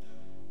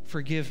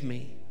 Forgive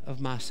me of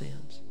my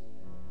sins.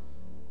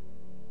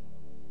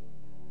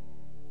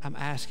 I'm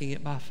asking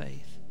it by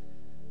faith,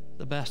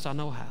 the best I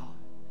know how.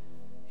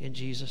 In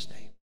Jesus'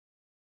 name.